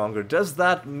them stronger, does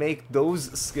that make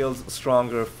those skills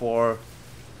stronger for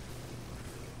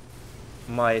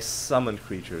my summoned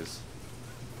creatures?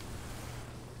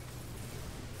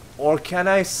 Or can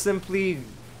I simply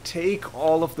take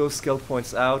all of those skill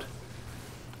points out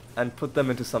and put them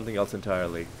into something else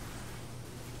entirely?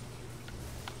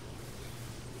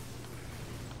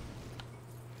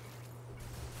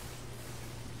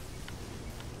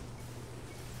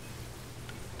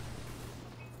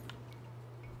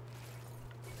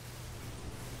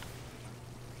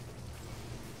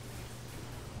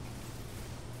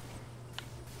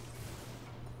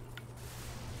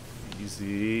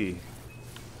 Easy.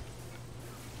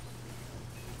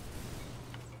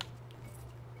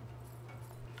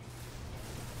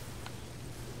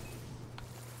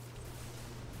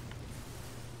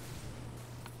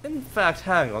 In fact,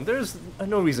 hang on, there's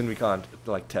no reason we can't,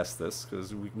 like, test this,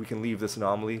 because we can leave this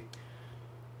anomaly.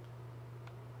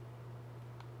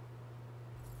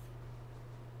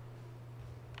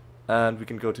 And we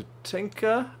can go to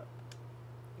Tinka.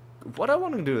 What I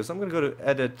want to do is, I'm going to go to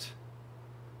Edit.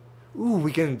 Ooh,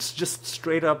 we can just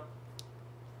straight up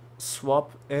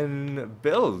swap in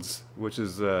builds, which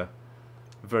is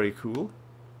very cool.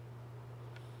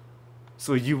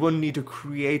 So you wouldn't need to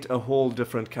create a whole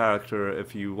different character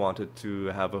if you wanted to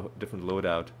have a different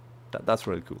loadout. That's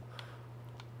really cool.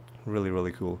 Really,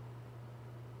 really cool.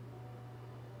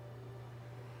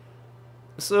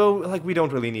 So, like, we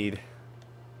don't really need...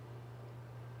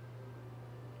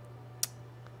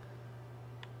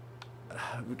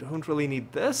 we don't really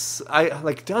need this.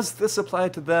 Like, does this apply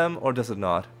to them, or does it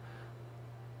not?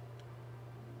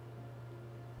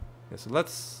 Yeah, so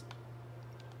let's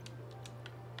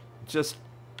just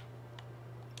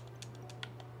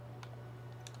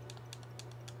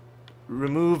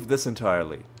remove this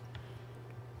entirely.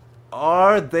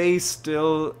 Are they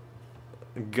still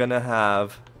gonna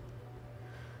have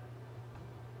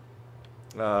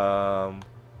what are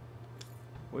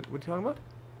you talking about?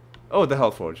 Oh, the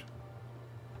Hellforge.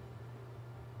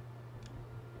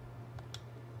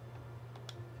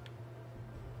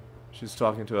 She's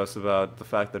talking to us about the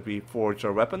fact that we forged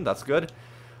our weapon. That's good.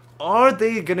 Are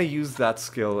they gonna use that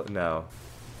skill now?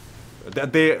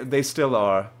 They still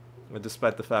are,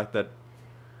 despite the fact that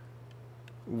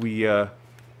we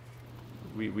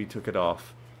took it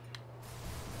off.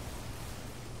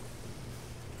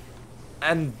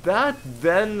 And that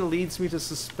then leads me to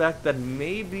suspect that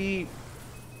maybe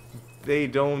they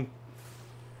don't...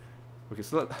 Okay,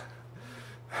 so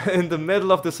in the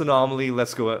middle of this anomaly,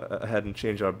 let's go ahead and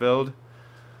change our build.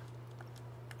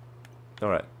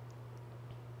 Alright.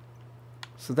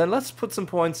 So then let's put some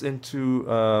points into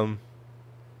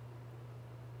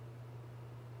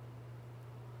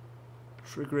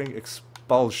triggering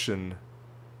expulsion.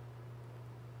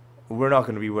 We're not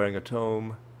going to be wearing a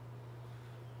tome.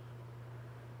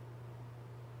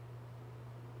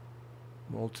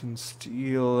 Molten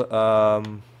steel.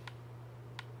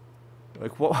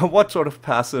 Like, what sort of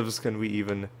passives can we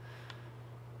even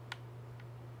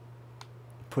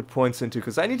put points into?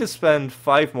 Because I need to spend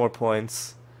 5 more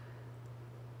points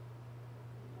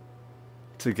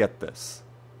to get this.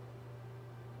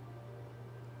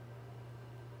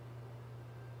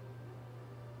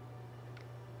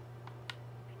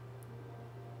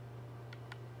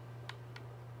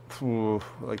 Ooh,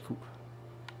 like,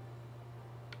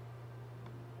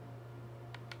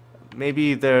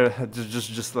 maybe they're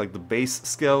just like the base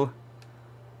skill.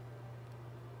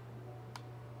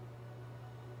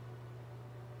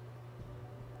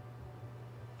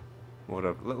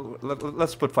 Whatever.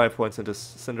 Let's put 5 points into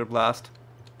Cinder Blast.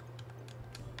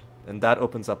 And that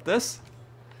opens up this.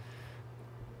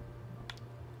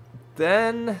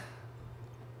 Then...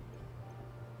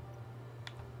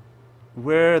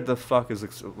 where the fuck is...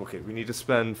 okay, we need to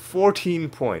spend 14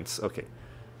 points. Okay.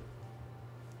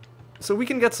 So we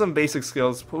can get some basic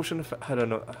skills. Potion... I don't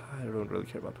know. I don't really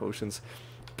care about potions.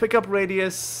 Pickup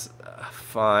radius...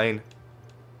 fine.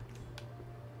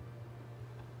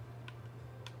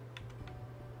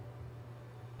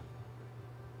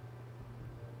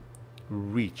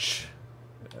 Reach.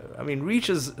 I mean, reach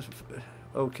is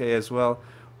okay as well.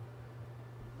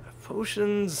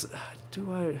 Potions...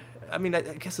 do I mean, I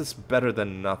guess it's better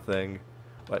than nothing.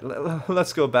 But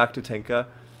let's go back to Tinka.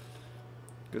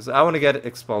 Because I want to get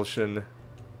Expulsion.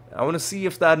 I want to see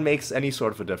if that makes any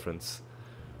sort of a difference.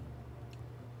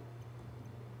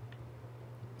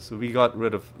 So we got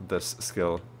rid of this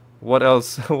skill. What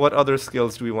else? What other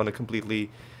skills do we want to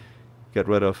completely get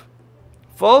rid of?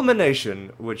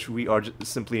 Fulmination, which we are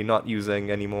simply not using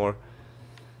anymore.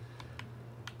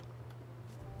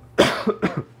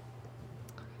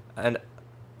 And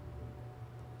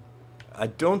I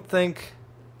don't think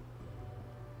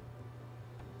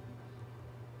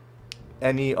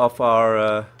any of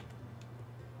our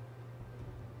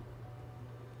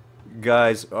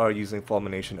guys are using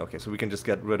fulmination. Okay, so we can just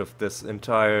get rid of this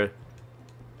entire...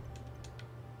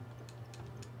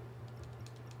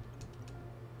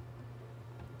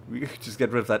 We just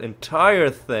get rid of that entire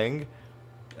thing,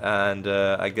 and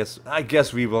I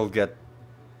guess we will get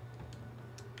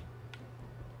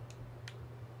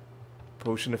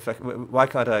potion effect. Why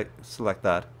can't I select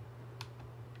that?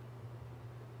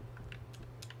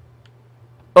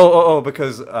 Oh,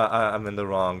 because I'm in the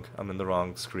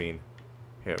wrong screen.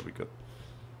 Here we go.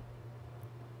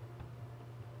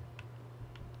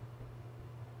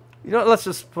 You know, let's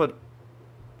just put...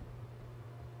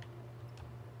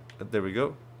 There we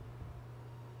go.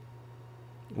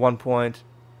 1 point.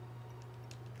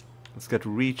 Let's get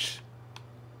reach.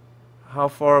 How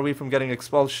far are we from getting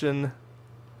expulsion?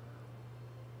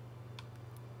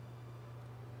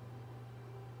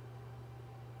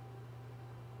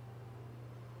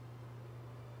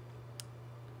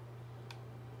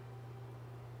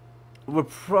 We're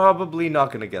probably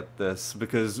not gonna get this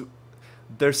because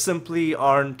there simply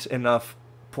aren't enough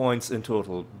points in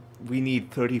total. We need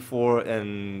 34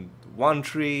 in one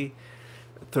tree,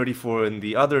 34 in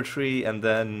the other tree, and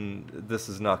then this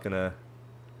is not gonna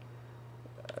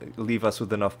leave us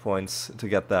with enough points to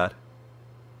get that.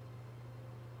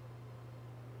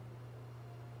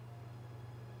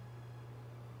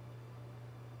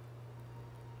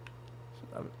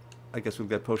 I guess we'll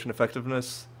get potion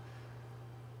effectiveness.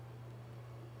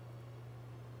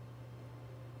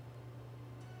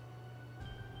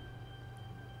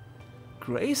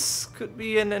 Grace could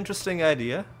be an interesting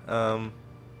idea.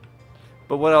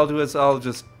 But what I'll do is I'll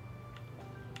just...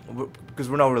 Because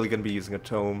we're not really going to be using a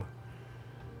tome.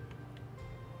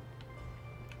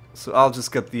 So I'll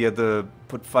just get the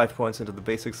put 5 points into the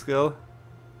basic skill.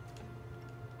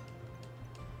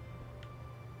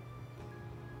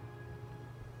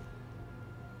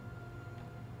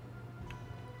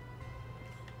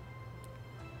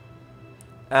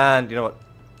 And you know what?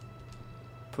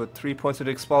 Put 3 points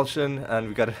into expulsion, and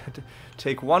we gotta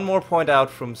take 1 more point out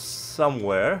from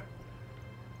somewhere.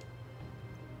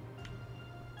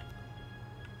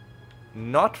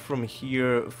 Not from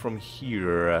here, from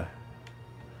here.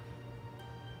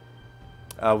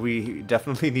 We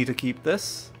definitely need to keep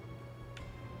this.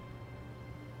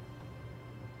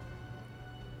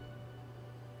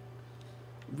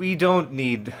 We don't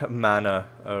need mana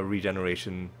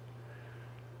regeneration.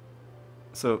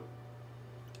 So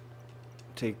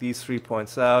take these 3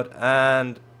 points out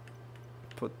and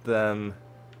put them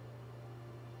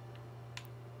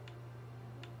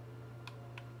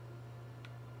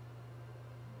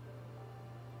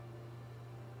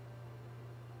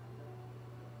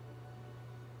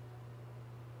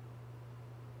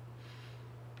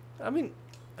I mean,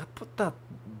 I put that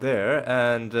there,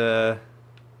 and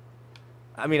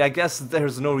I mean, I guess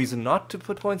there's no reason not to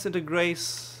put points into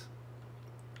Grace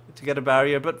to get a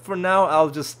barrier, but for now I'll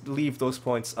just leave those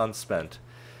points unspent.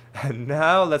 And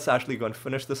now let's actually go and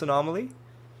finish this anomaly.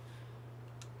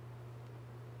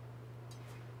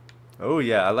 Oh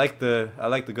yeah, I like the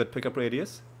good pickup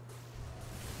radius.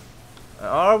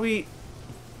 Are we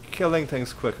killing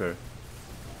things quicker?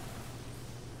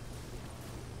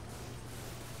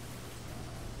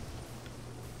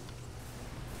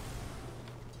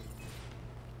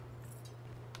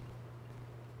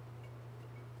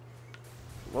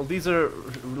 Well, these are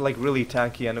like really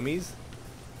tanky enemies.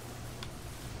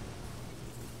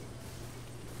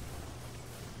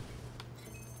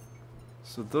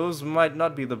 So those might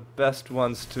not be the best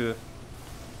ones to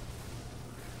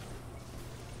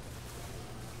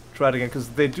try it again,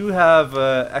 because they do have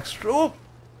extra... Oh!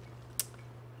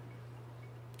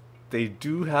 They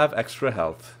do have extra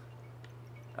health.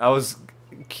 I was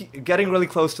getting really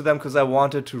close to them because I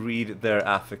wanted to read their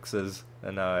affixes,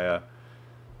 and I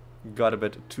got a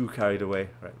bit too carried away.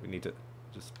 Right, we need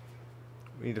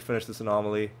to finish this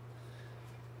anomaly.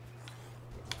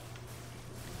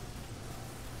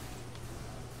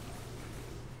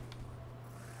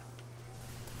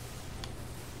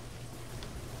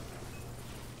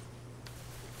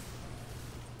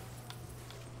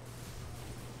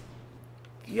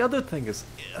 The other thing is,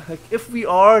 like, if we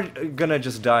are gonna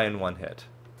just die in one hit,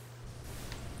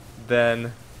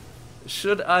 then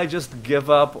should I just give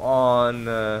up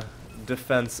on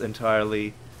defense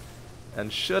entirely,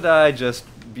 and should I just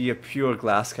be a pure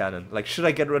glass cannon? Like, should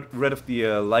I get rid of the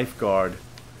lifeguard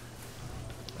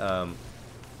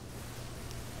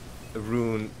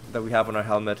rune that we have on our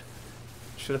helmet.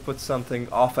 Should have put something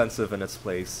offensive in its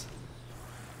place.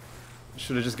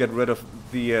 Should have just get rid of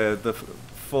the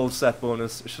full set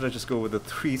bonus. Should I just go with the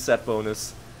 3 set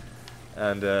bonus?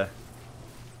 And I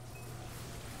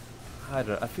don't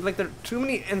know. I feel like there are too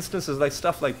many instances like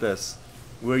stuff like this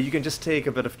where you can just take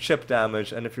a bit of chip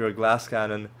damage, and if you're a glass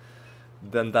cannon,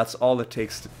 then that's all it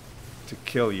takes to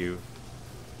kill you.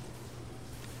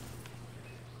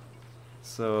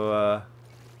 So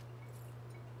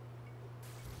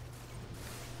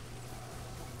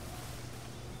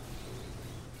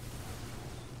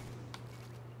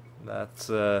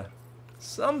that's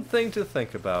something to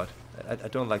think about. I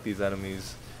don't like these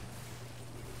enemies.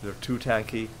 They're too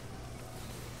tanky.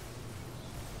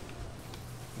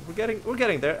 We're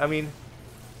getting there. I mean,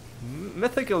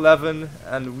 Mythic 11,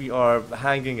 and we are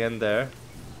hanging in there.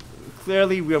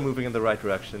 Clearly, we are moving in the right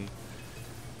direction.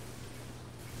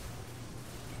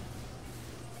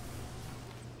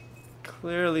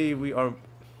 Clearly, we are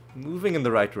moving in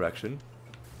the right direction.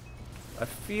 I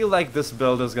feel like this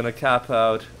build is gonna cap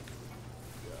out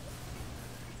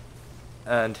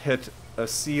and hit a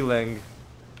ceiling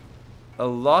a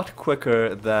lot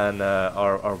quicker than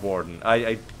our Warden.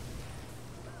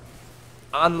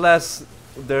 Unless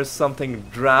there's something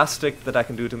drastic that I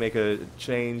can do to make a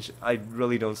change, I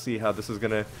really don't see how this is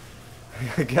gonna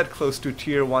get close to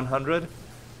tier 100.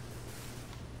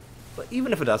 But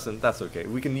even if it doesn't, that's okay.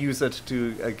 We can use it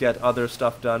to get other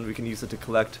stuff done. We can use it to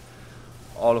collect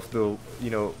all of the, you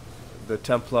know, the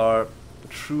Templar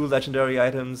true legendary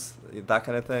items, that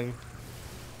kind of thing.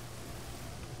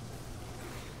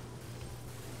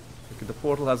 Okay, the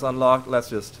portal has unlocked. Let's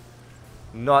just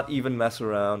not even mess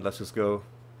around. Let's just go.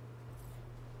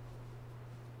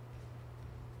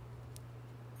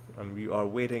 And we are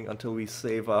waiting until we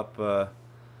save up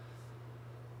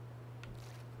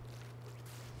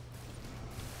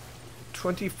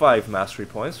 25 mastery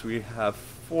points. We have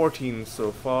 14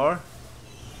 so far.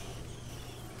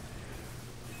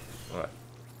 Alright.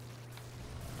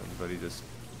 Everybody just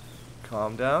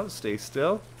calm down, stay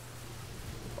still.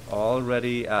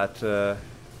 Already at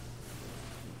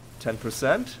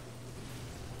 10%.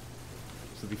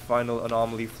 So the final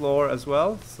anomaly floor as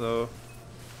well, so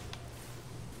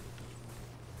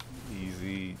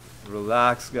easy.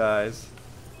 Relax, guys.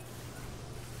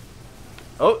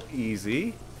 Oh,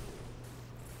 easy.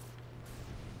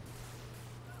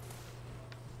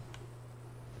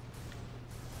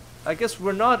 I guess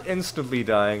we're not instantly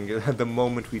dying the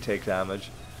moment we take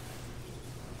damage,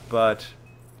 but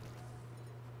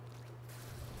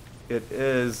it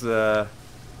is gonna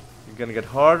get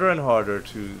harder and harder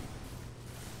to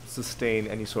sustain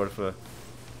any sort of a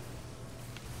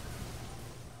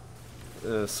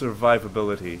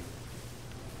survivability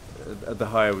the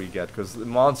higher we get, because the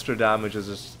monster damage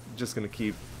is just gonna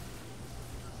keep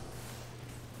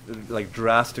like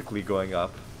drastically going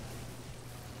up.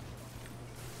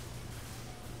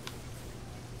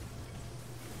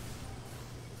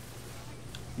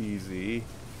 Easy.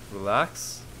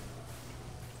 Relax.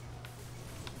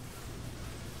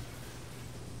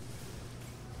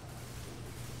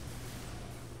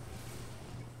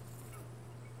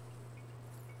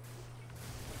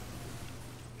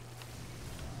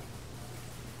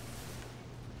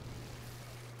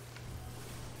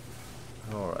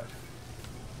 All right.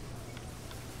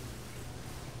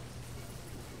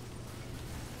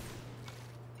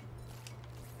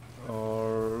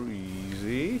 Or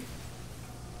easy.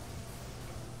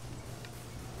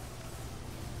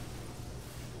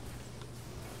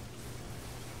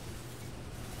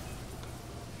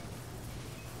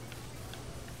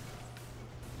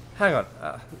 Hang on,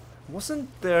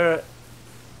 wasn't there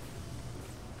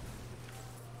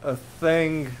a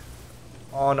thing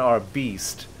on our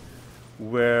beast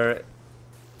where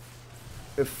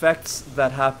effects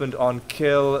that happened on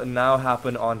kill now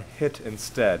happen on hit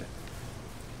instead?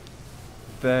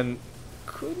 Then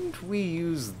couldn't we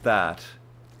use that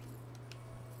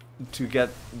to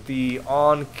get the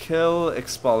on kill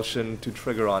expulsion to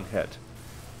trigger on hit?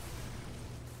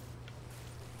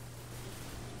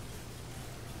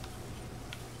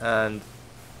 And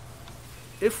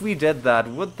if we did that,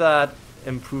 would that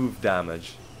improve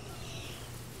damage?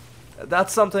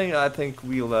 That's something I think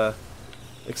we'll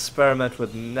experiment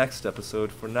with next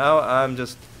episode. For now, I'm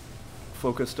just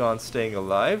focused on staying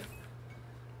alive.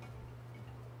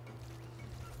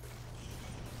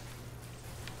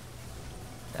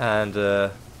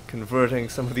 And converting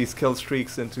some of these kill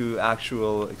streaks into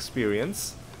actual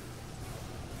experience.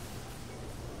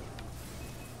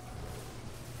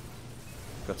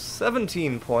 Got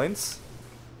 17 points.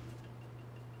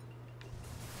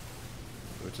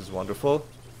 which is wonderful.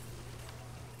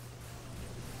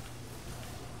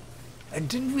 And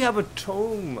didn't we have a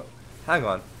tome? Hang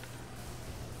on.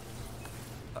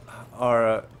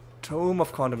 Our tome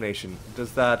of condemnation.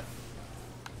 Does that...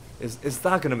 Is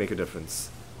that gonna make a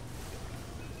difference?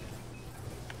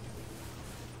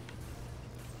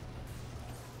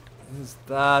 Is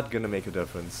that gonna make a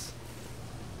difference?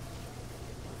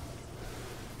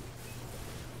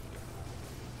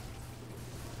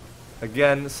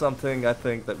 Again, something I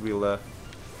think that we'll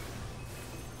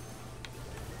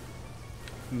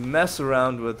mess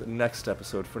around with next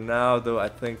episode. For now, though, I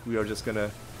think we are just gonna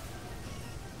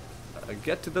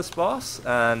get to this boss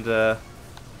and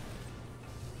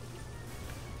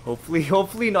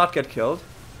hopefully not get killed.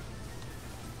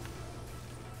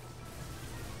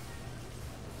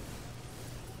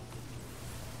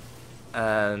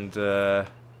 And alright.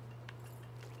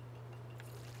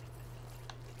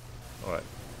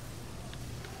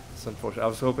 It's unfortunate. I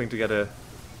was hoping to get a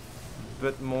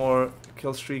bit more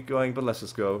kill streak going, but let's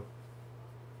just go.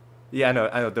 Yeah, I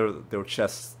know there were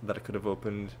chests that I could have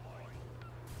opened.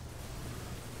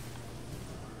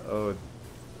 Oh,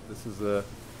 this is a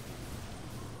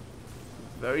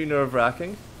very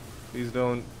nerve-wracking. Please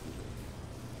don't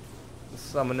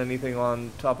summon anything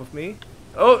on top of me.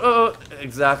 Oh,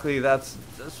 exactly. That's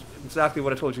exactly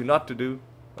what I told you not to do.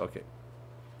 Okay.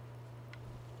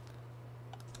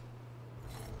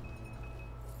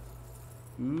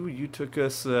 Ooh, you took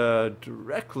us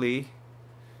directly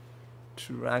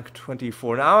to rank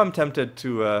 24. Now I'm tempted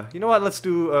to, you know what, let's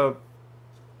do a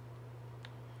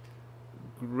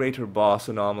greater boss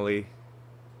anomaly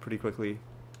pretty quickly.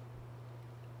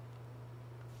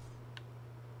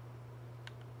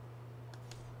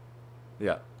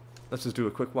 Yeah, let's just do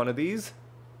a quick one of these.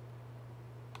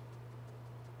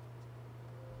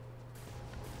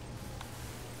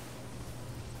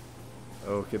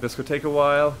 Okay, this could take a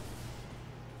while.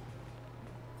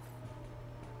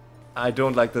 I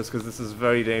don't like this because this is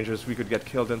very dangerous. We could get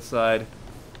killed inside.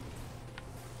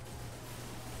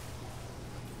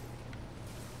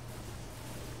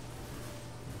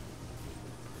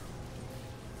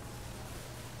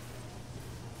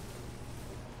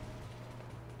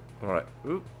 Alright.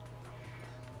 Oop.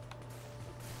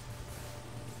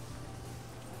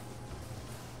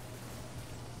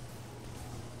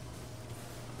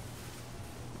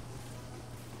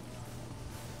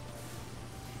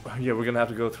 Yeah, we're gonna have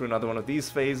to go through another one of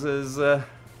these phases. Okay,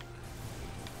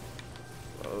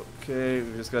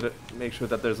 we just gotta make sure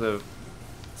that there's a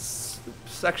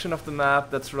section of the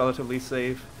map that's relatively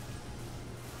safe.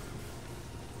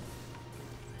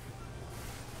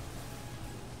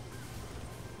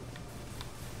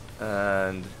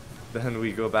 And then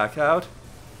we go back out.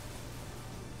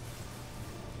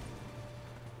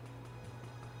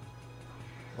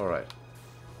 Alright.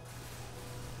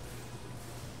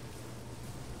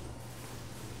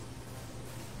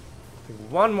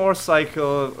 One more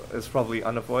cycle is probably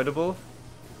unavoidable.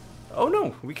 Oh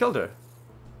no, we killed her.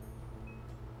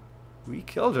 We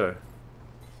killed her.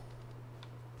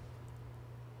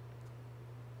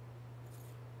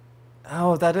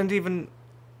 Oh, that didn't even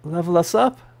level us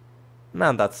up?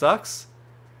 Man, that sucks.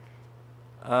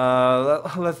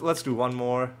 Let's do one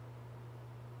more.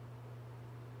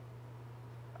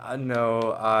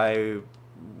 No, I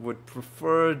would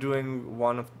prefer doing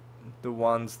one of the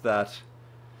ones that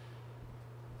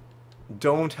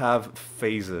don't have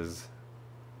phases.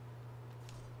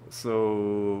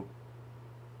 So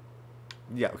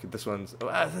yeah, okay, this one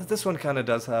kind of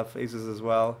does have phases as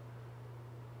well.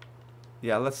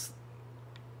 Yeah, let's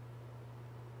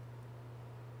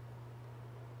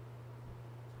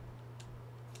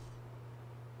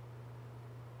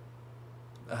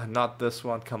not this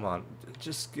one. Come on,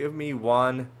 just give me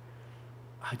one.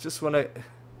 I just want to.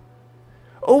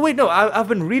 Oh wait, no, I've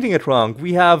been reading it wrong.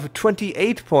 We have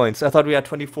 28 points. I thought we had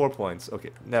 24 points. Okay,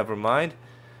 never mind.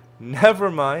 Never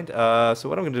mind. So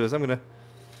what I'm gonna do is I'm gonna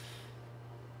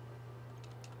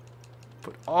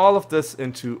put all of this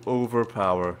into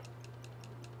overpower.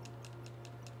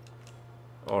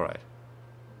 Alright.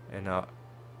 And now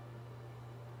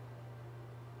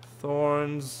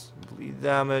thorns, bleed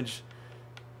damage.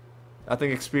 I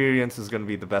think experience is gonna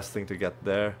be the best thing to get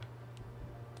there.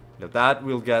 Now that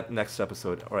we'll get next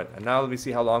episode. Alright, and now let me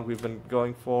see how long we've been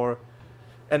going for.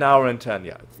 An hour and 10,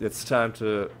 yeah. It's time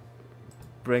to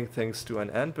bring things to an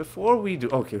end. Before we do...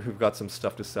 Okay, we've got some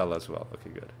stuff to sell as well.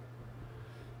 Okay, good.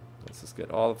 Let's just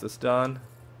get all of this done.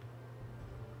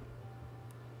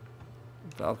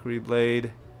 Valkyrie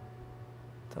Blade.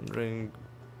 Thundering...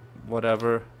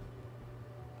 whatever.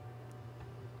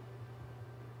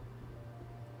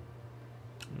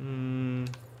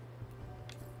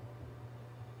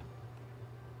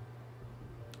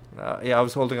 Yeah, I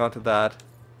was holding on to that.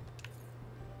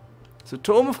 So,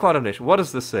 Tome of Condemnation. What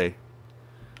does this say?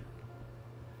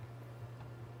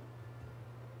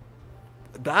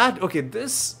 Okay,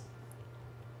 this...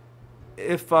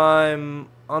 If I'm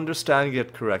understanding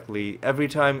it correctly, every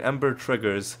time Ember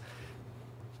triggers,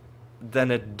 then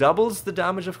it doubles the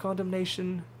damage of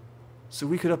Condemnation. So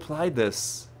we could apply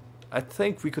this. I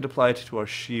think we could apply it to our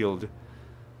shield.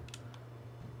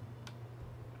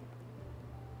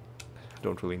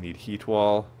 Don't really need Heat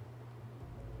Wall.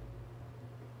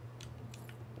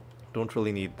 Don't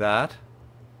really need that.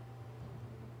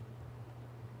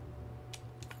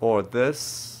 Or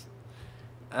this.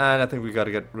 And I think we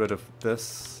gotta get rid of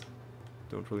this.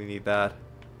 Don't really need that.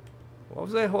 What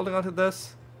was I holding on to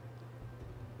this?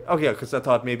 Oh yeah, because I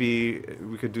thought maybe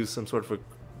we could do some sort of a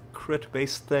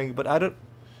crit-based thing, but I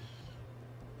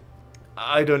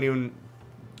don't even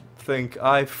think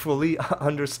I fully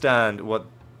understand what...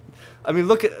 I mean,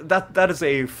 look at that. That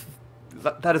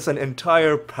is an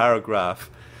entire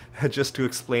paragraph just to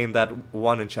explain that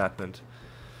one enchantment.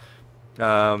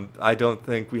 I don't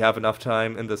think we have enough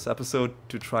time in this episode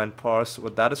to try and parse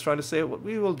what that is trying to say. What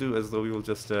we will do is, though, we will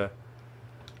just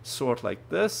sort like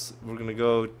this. We're going to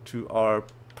go to our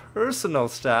personal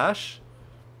stash.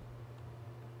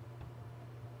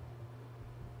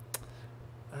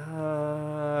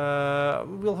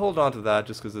 We'll hold on to that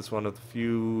just because it's one of the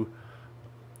few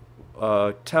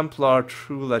Templar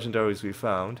true legendaries we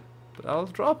found. But I'll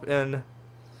drop in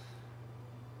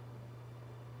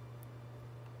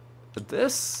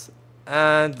this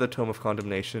and the Tome of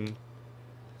Condemnation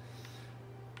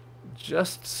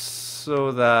just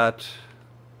so that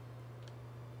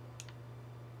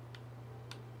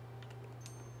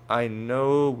I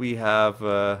know we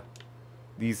have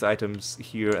these items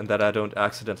here and that I don't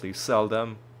accidentally sell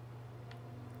them.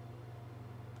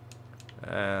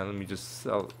 And let me just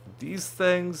sell these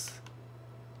things.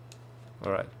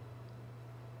 Alright.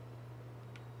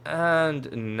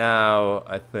 And now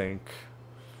I think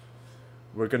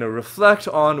we're going to reflect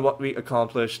on what we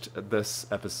accomplished this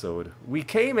episode. We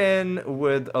came in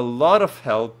with a lot of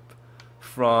help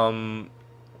from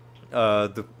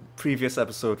the previous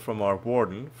episode from our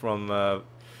warden, from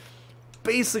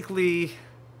basically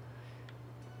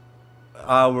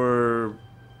our...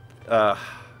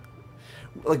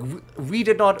 like, we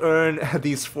did not earn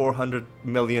these 400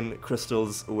 million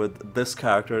crystals with this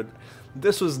character.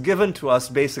 This was given to us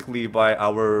basically by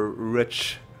our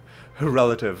rich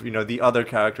relative, you know, the other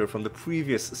character from the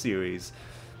previous series,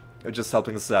 just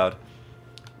helping us out.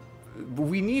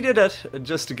 We needed it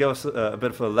just to give us a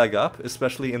bit of a leg up,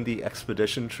 especially in the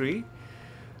expedition tree.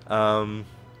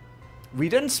 We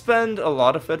didn't spend a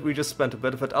lot of it, we just spent a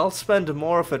bit of it. I'll spend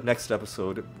more of it next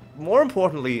episode. More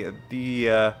importantly,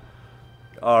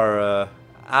 our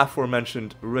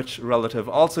aforementioned rich relative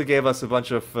also gave us a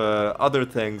bunch of other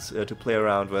things to play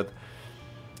around with.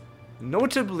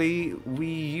 Notably, we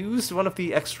used one of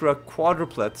the extra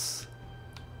quadruplets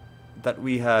that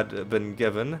we had been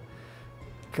given,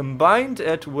 combined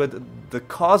it with the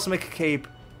cosmic cape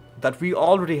that we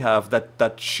already have,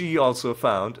 that she also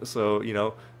found. So, you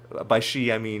know, by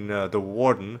she I mean the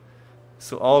warden.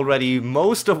 So already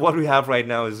most of what we have right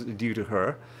now is due to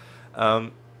her.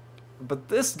 But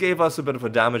this gave us a bit of a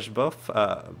damage buff,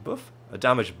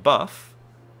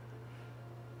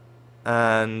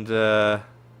 and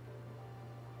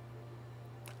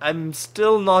I'm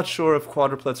still not sure if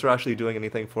quadruplets are actually doing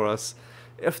anything for us.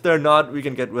 If they're not, we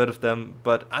can get rid of them,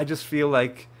 but I just feel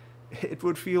like it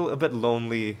would feel a bit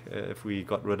lonely if we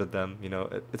got rid of them. You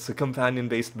know, it's a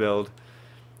companion-based build.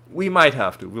 We might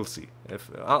have to, we'll see.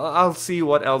 If I'll see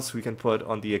what else we can put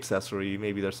on the accessory.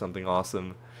 Maybe there's something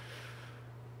awesome.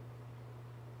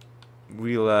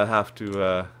 We'll have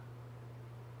to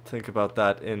think about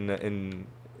that in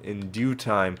due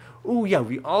time. Oh yeah,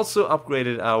 we also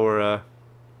upgraded our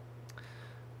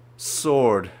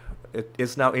sword. It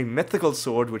is now a mythical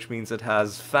sword, which means it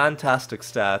has fantastic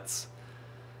stats.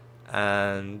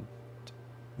 And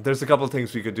there's a couple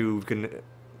things we could do. We can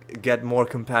get more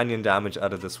companion damage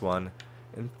out of this one.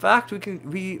 In fact,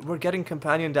 we're getting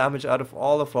companion damage out of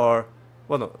all of our,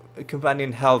 well, no,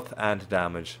 companion health and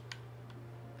damage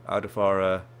out of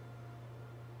our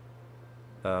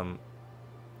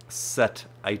set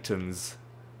items.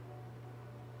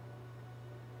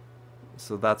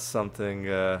 So that's something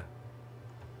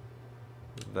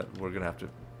that we're gonna have to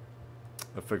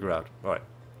figure out. Alright,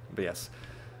 but yes.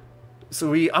 So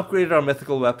we upgraded our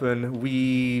mythical weapon.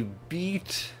 We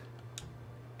beat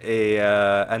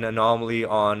an anomaly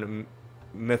on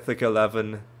Mythic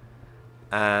 11,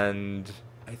 and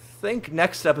I think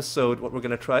next episode what we're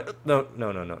gonna try. No.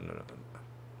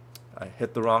 I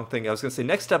hit the wrong thing. I was going to say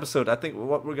next episode, I think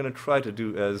what we're going to try to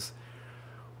do is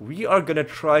we are going to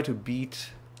try to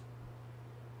beat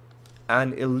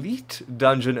an elite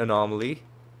dungeon anomaly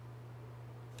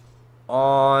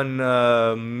on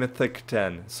Mythic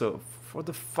 10. So for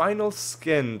the final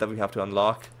skin that we have to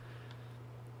unlock,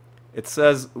 it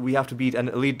says we have to beat an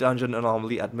elite dungeon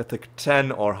anomaly at Mythic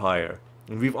 10 or higher.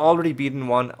 And we've already beaten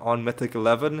one on Mythic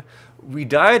 11. We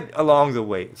died along the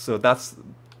way, so that's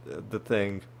the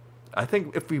thing. I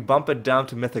think if we bump it down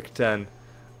to Mythic 10,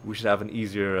 we should have an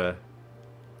easier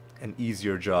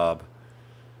job.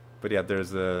 But yeah,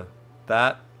 there's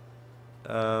that.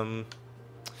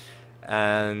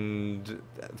 And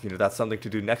you know, that's something to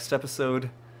do next episode.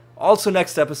 Also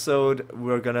next episode,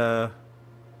 we're gonna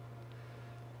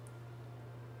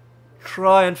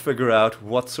try and figure out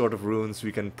what sort of runes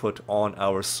we can put on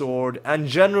our sword and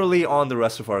generally on the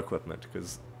rest of our equipment,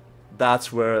 because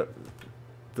that's where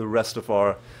the rest of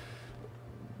our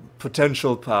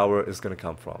potential power is going to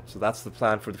come from. So that's the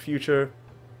plan for the future,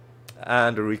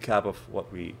 and a recap of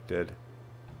what we did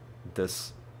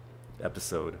this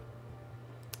episode.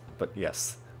 But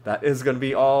yes, that is going to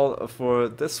be all for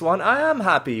this one. I am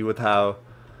happy with how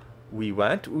we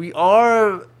went. We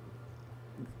are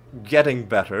getting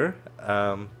better,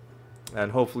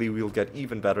 and hopefully we'll get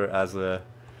even better as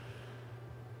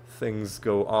things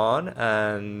go on.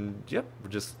 And yep,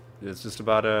 it's just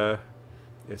about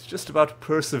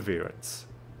perseverance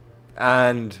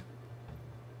and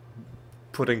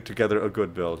putting together a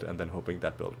good build and then hoping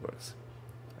that build works,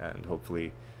 and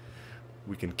hopefully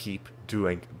we can keep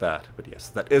doing that. But yes,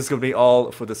 that is going to be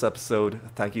all for this episode.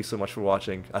 Thank you so much for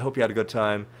watching. I hope you had a good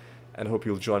time, and hope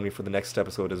you'll join me for the next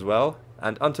episode as well.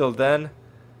 And until then,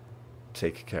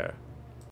 take care.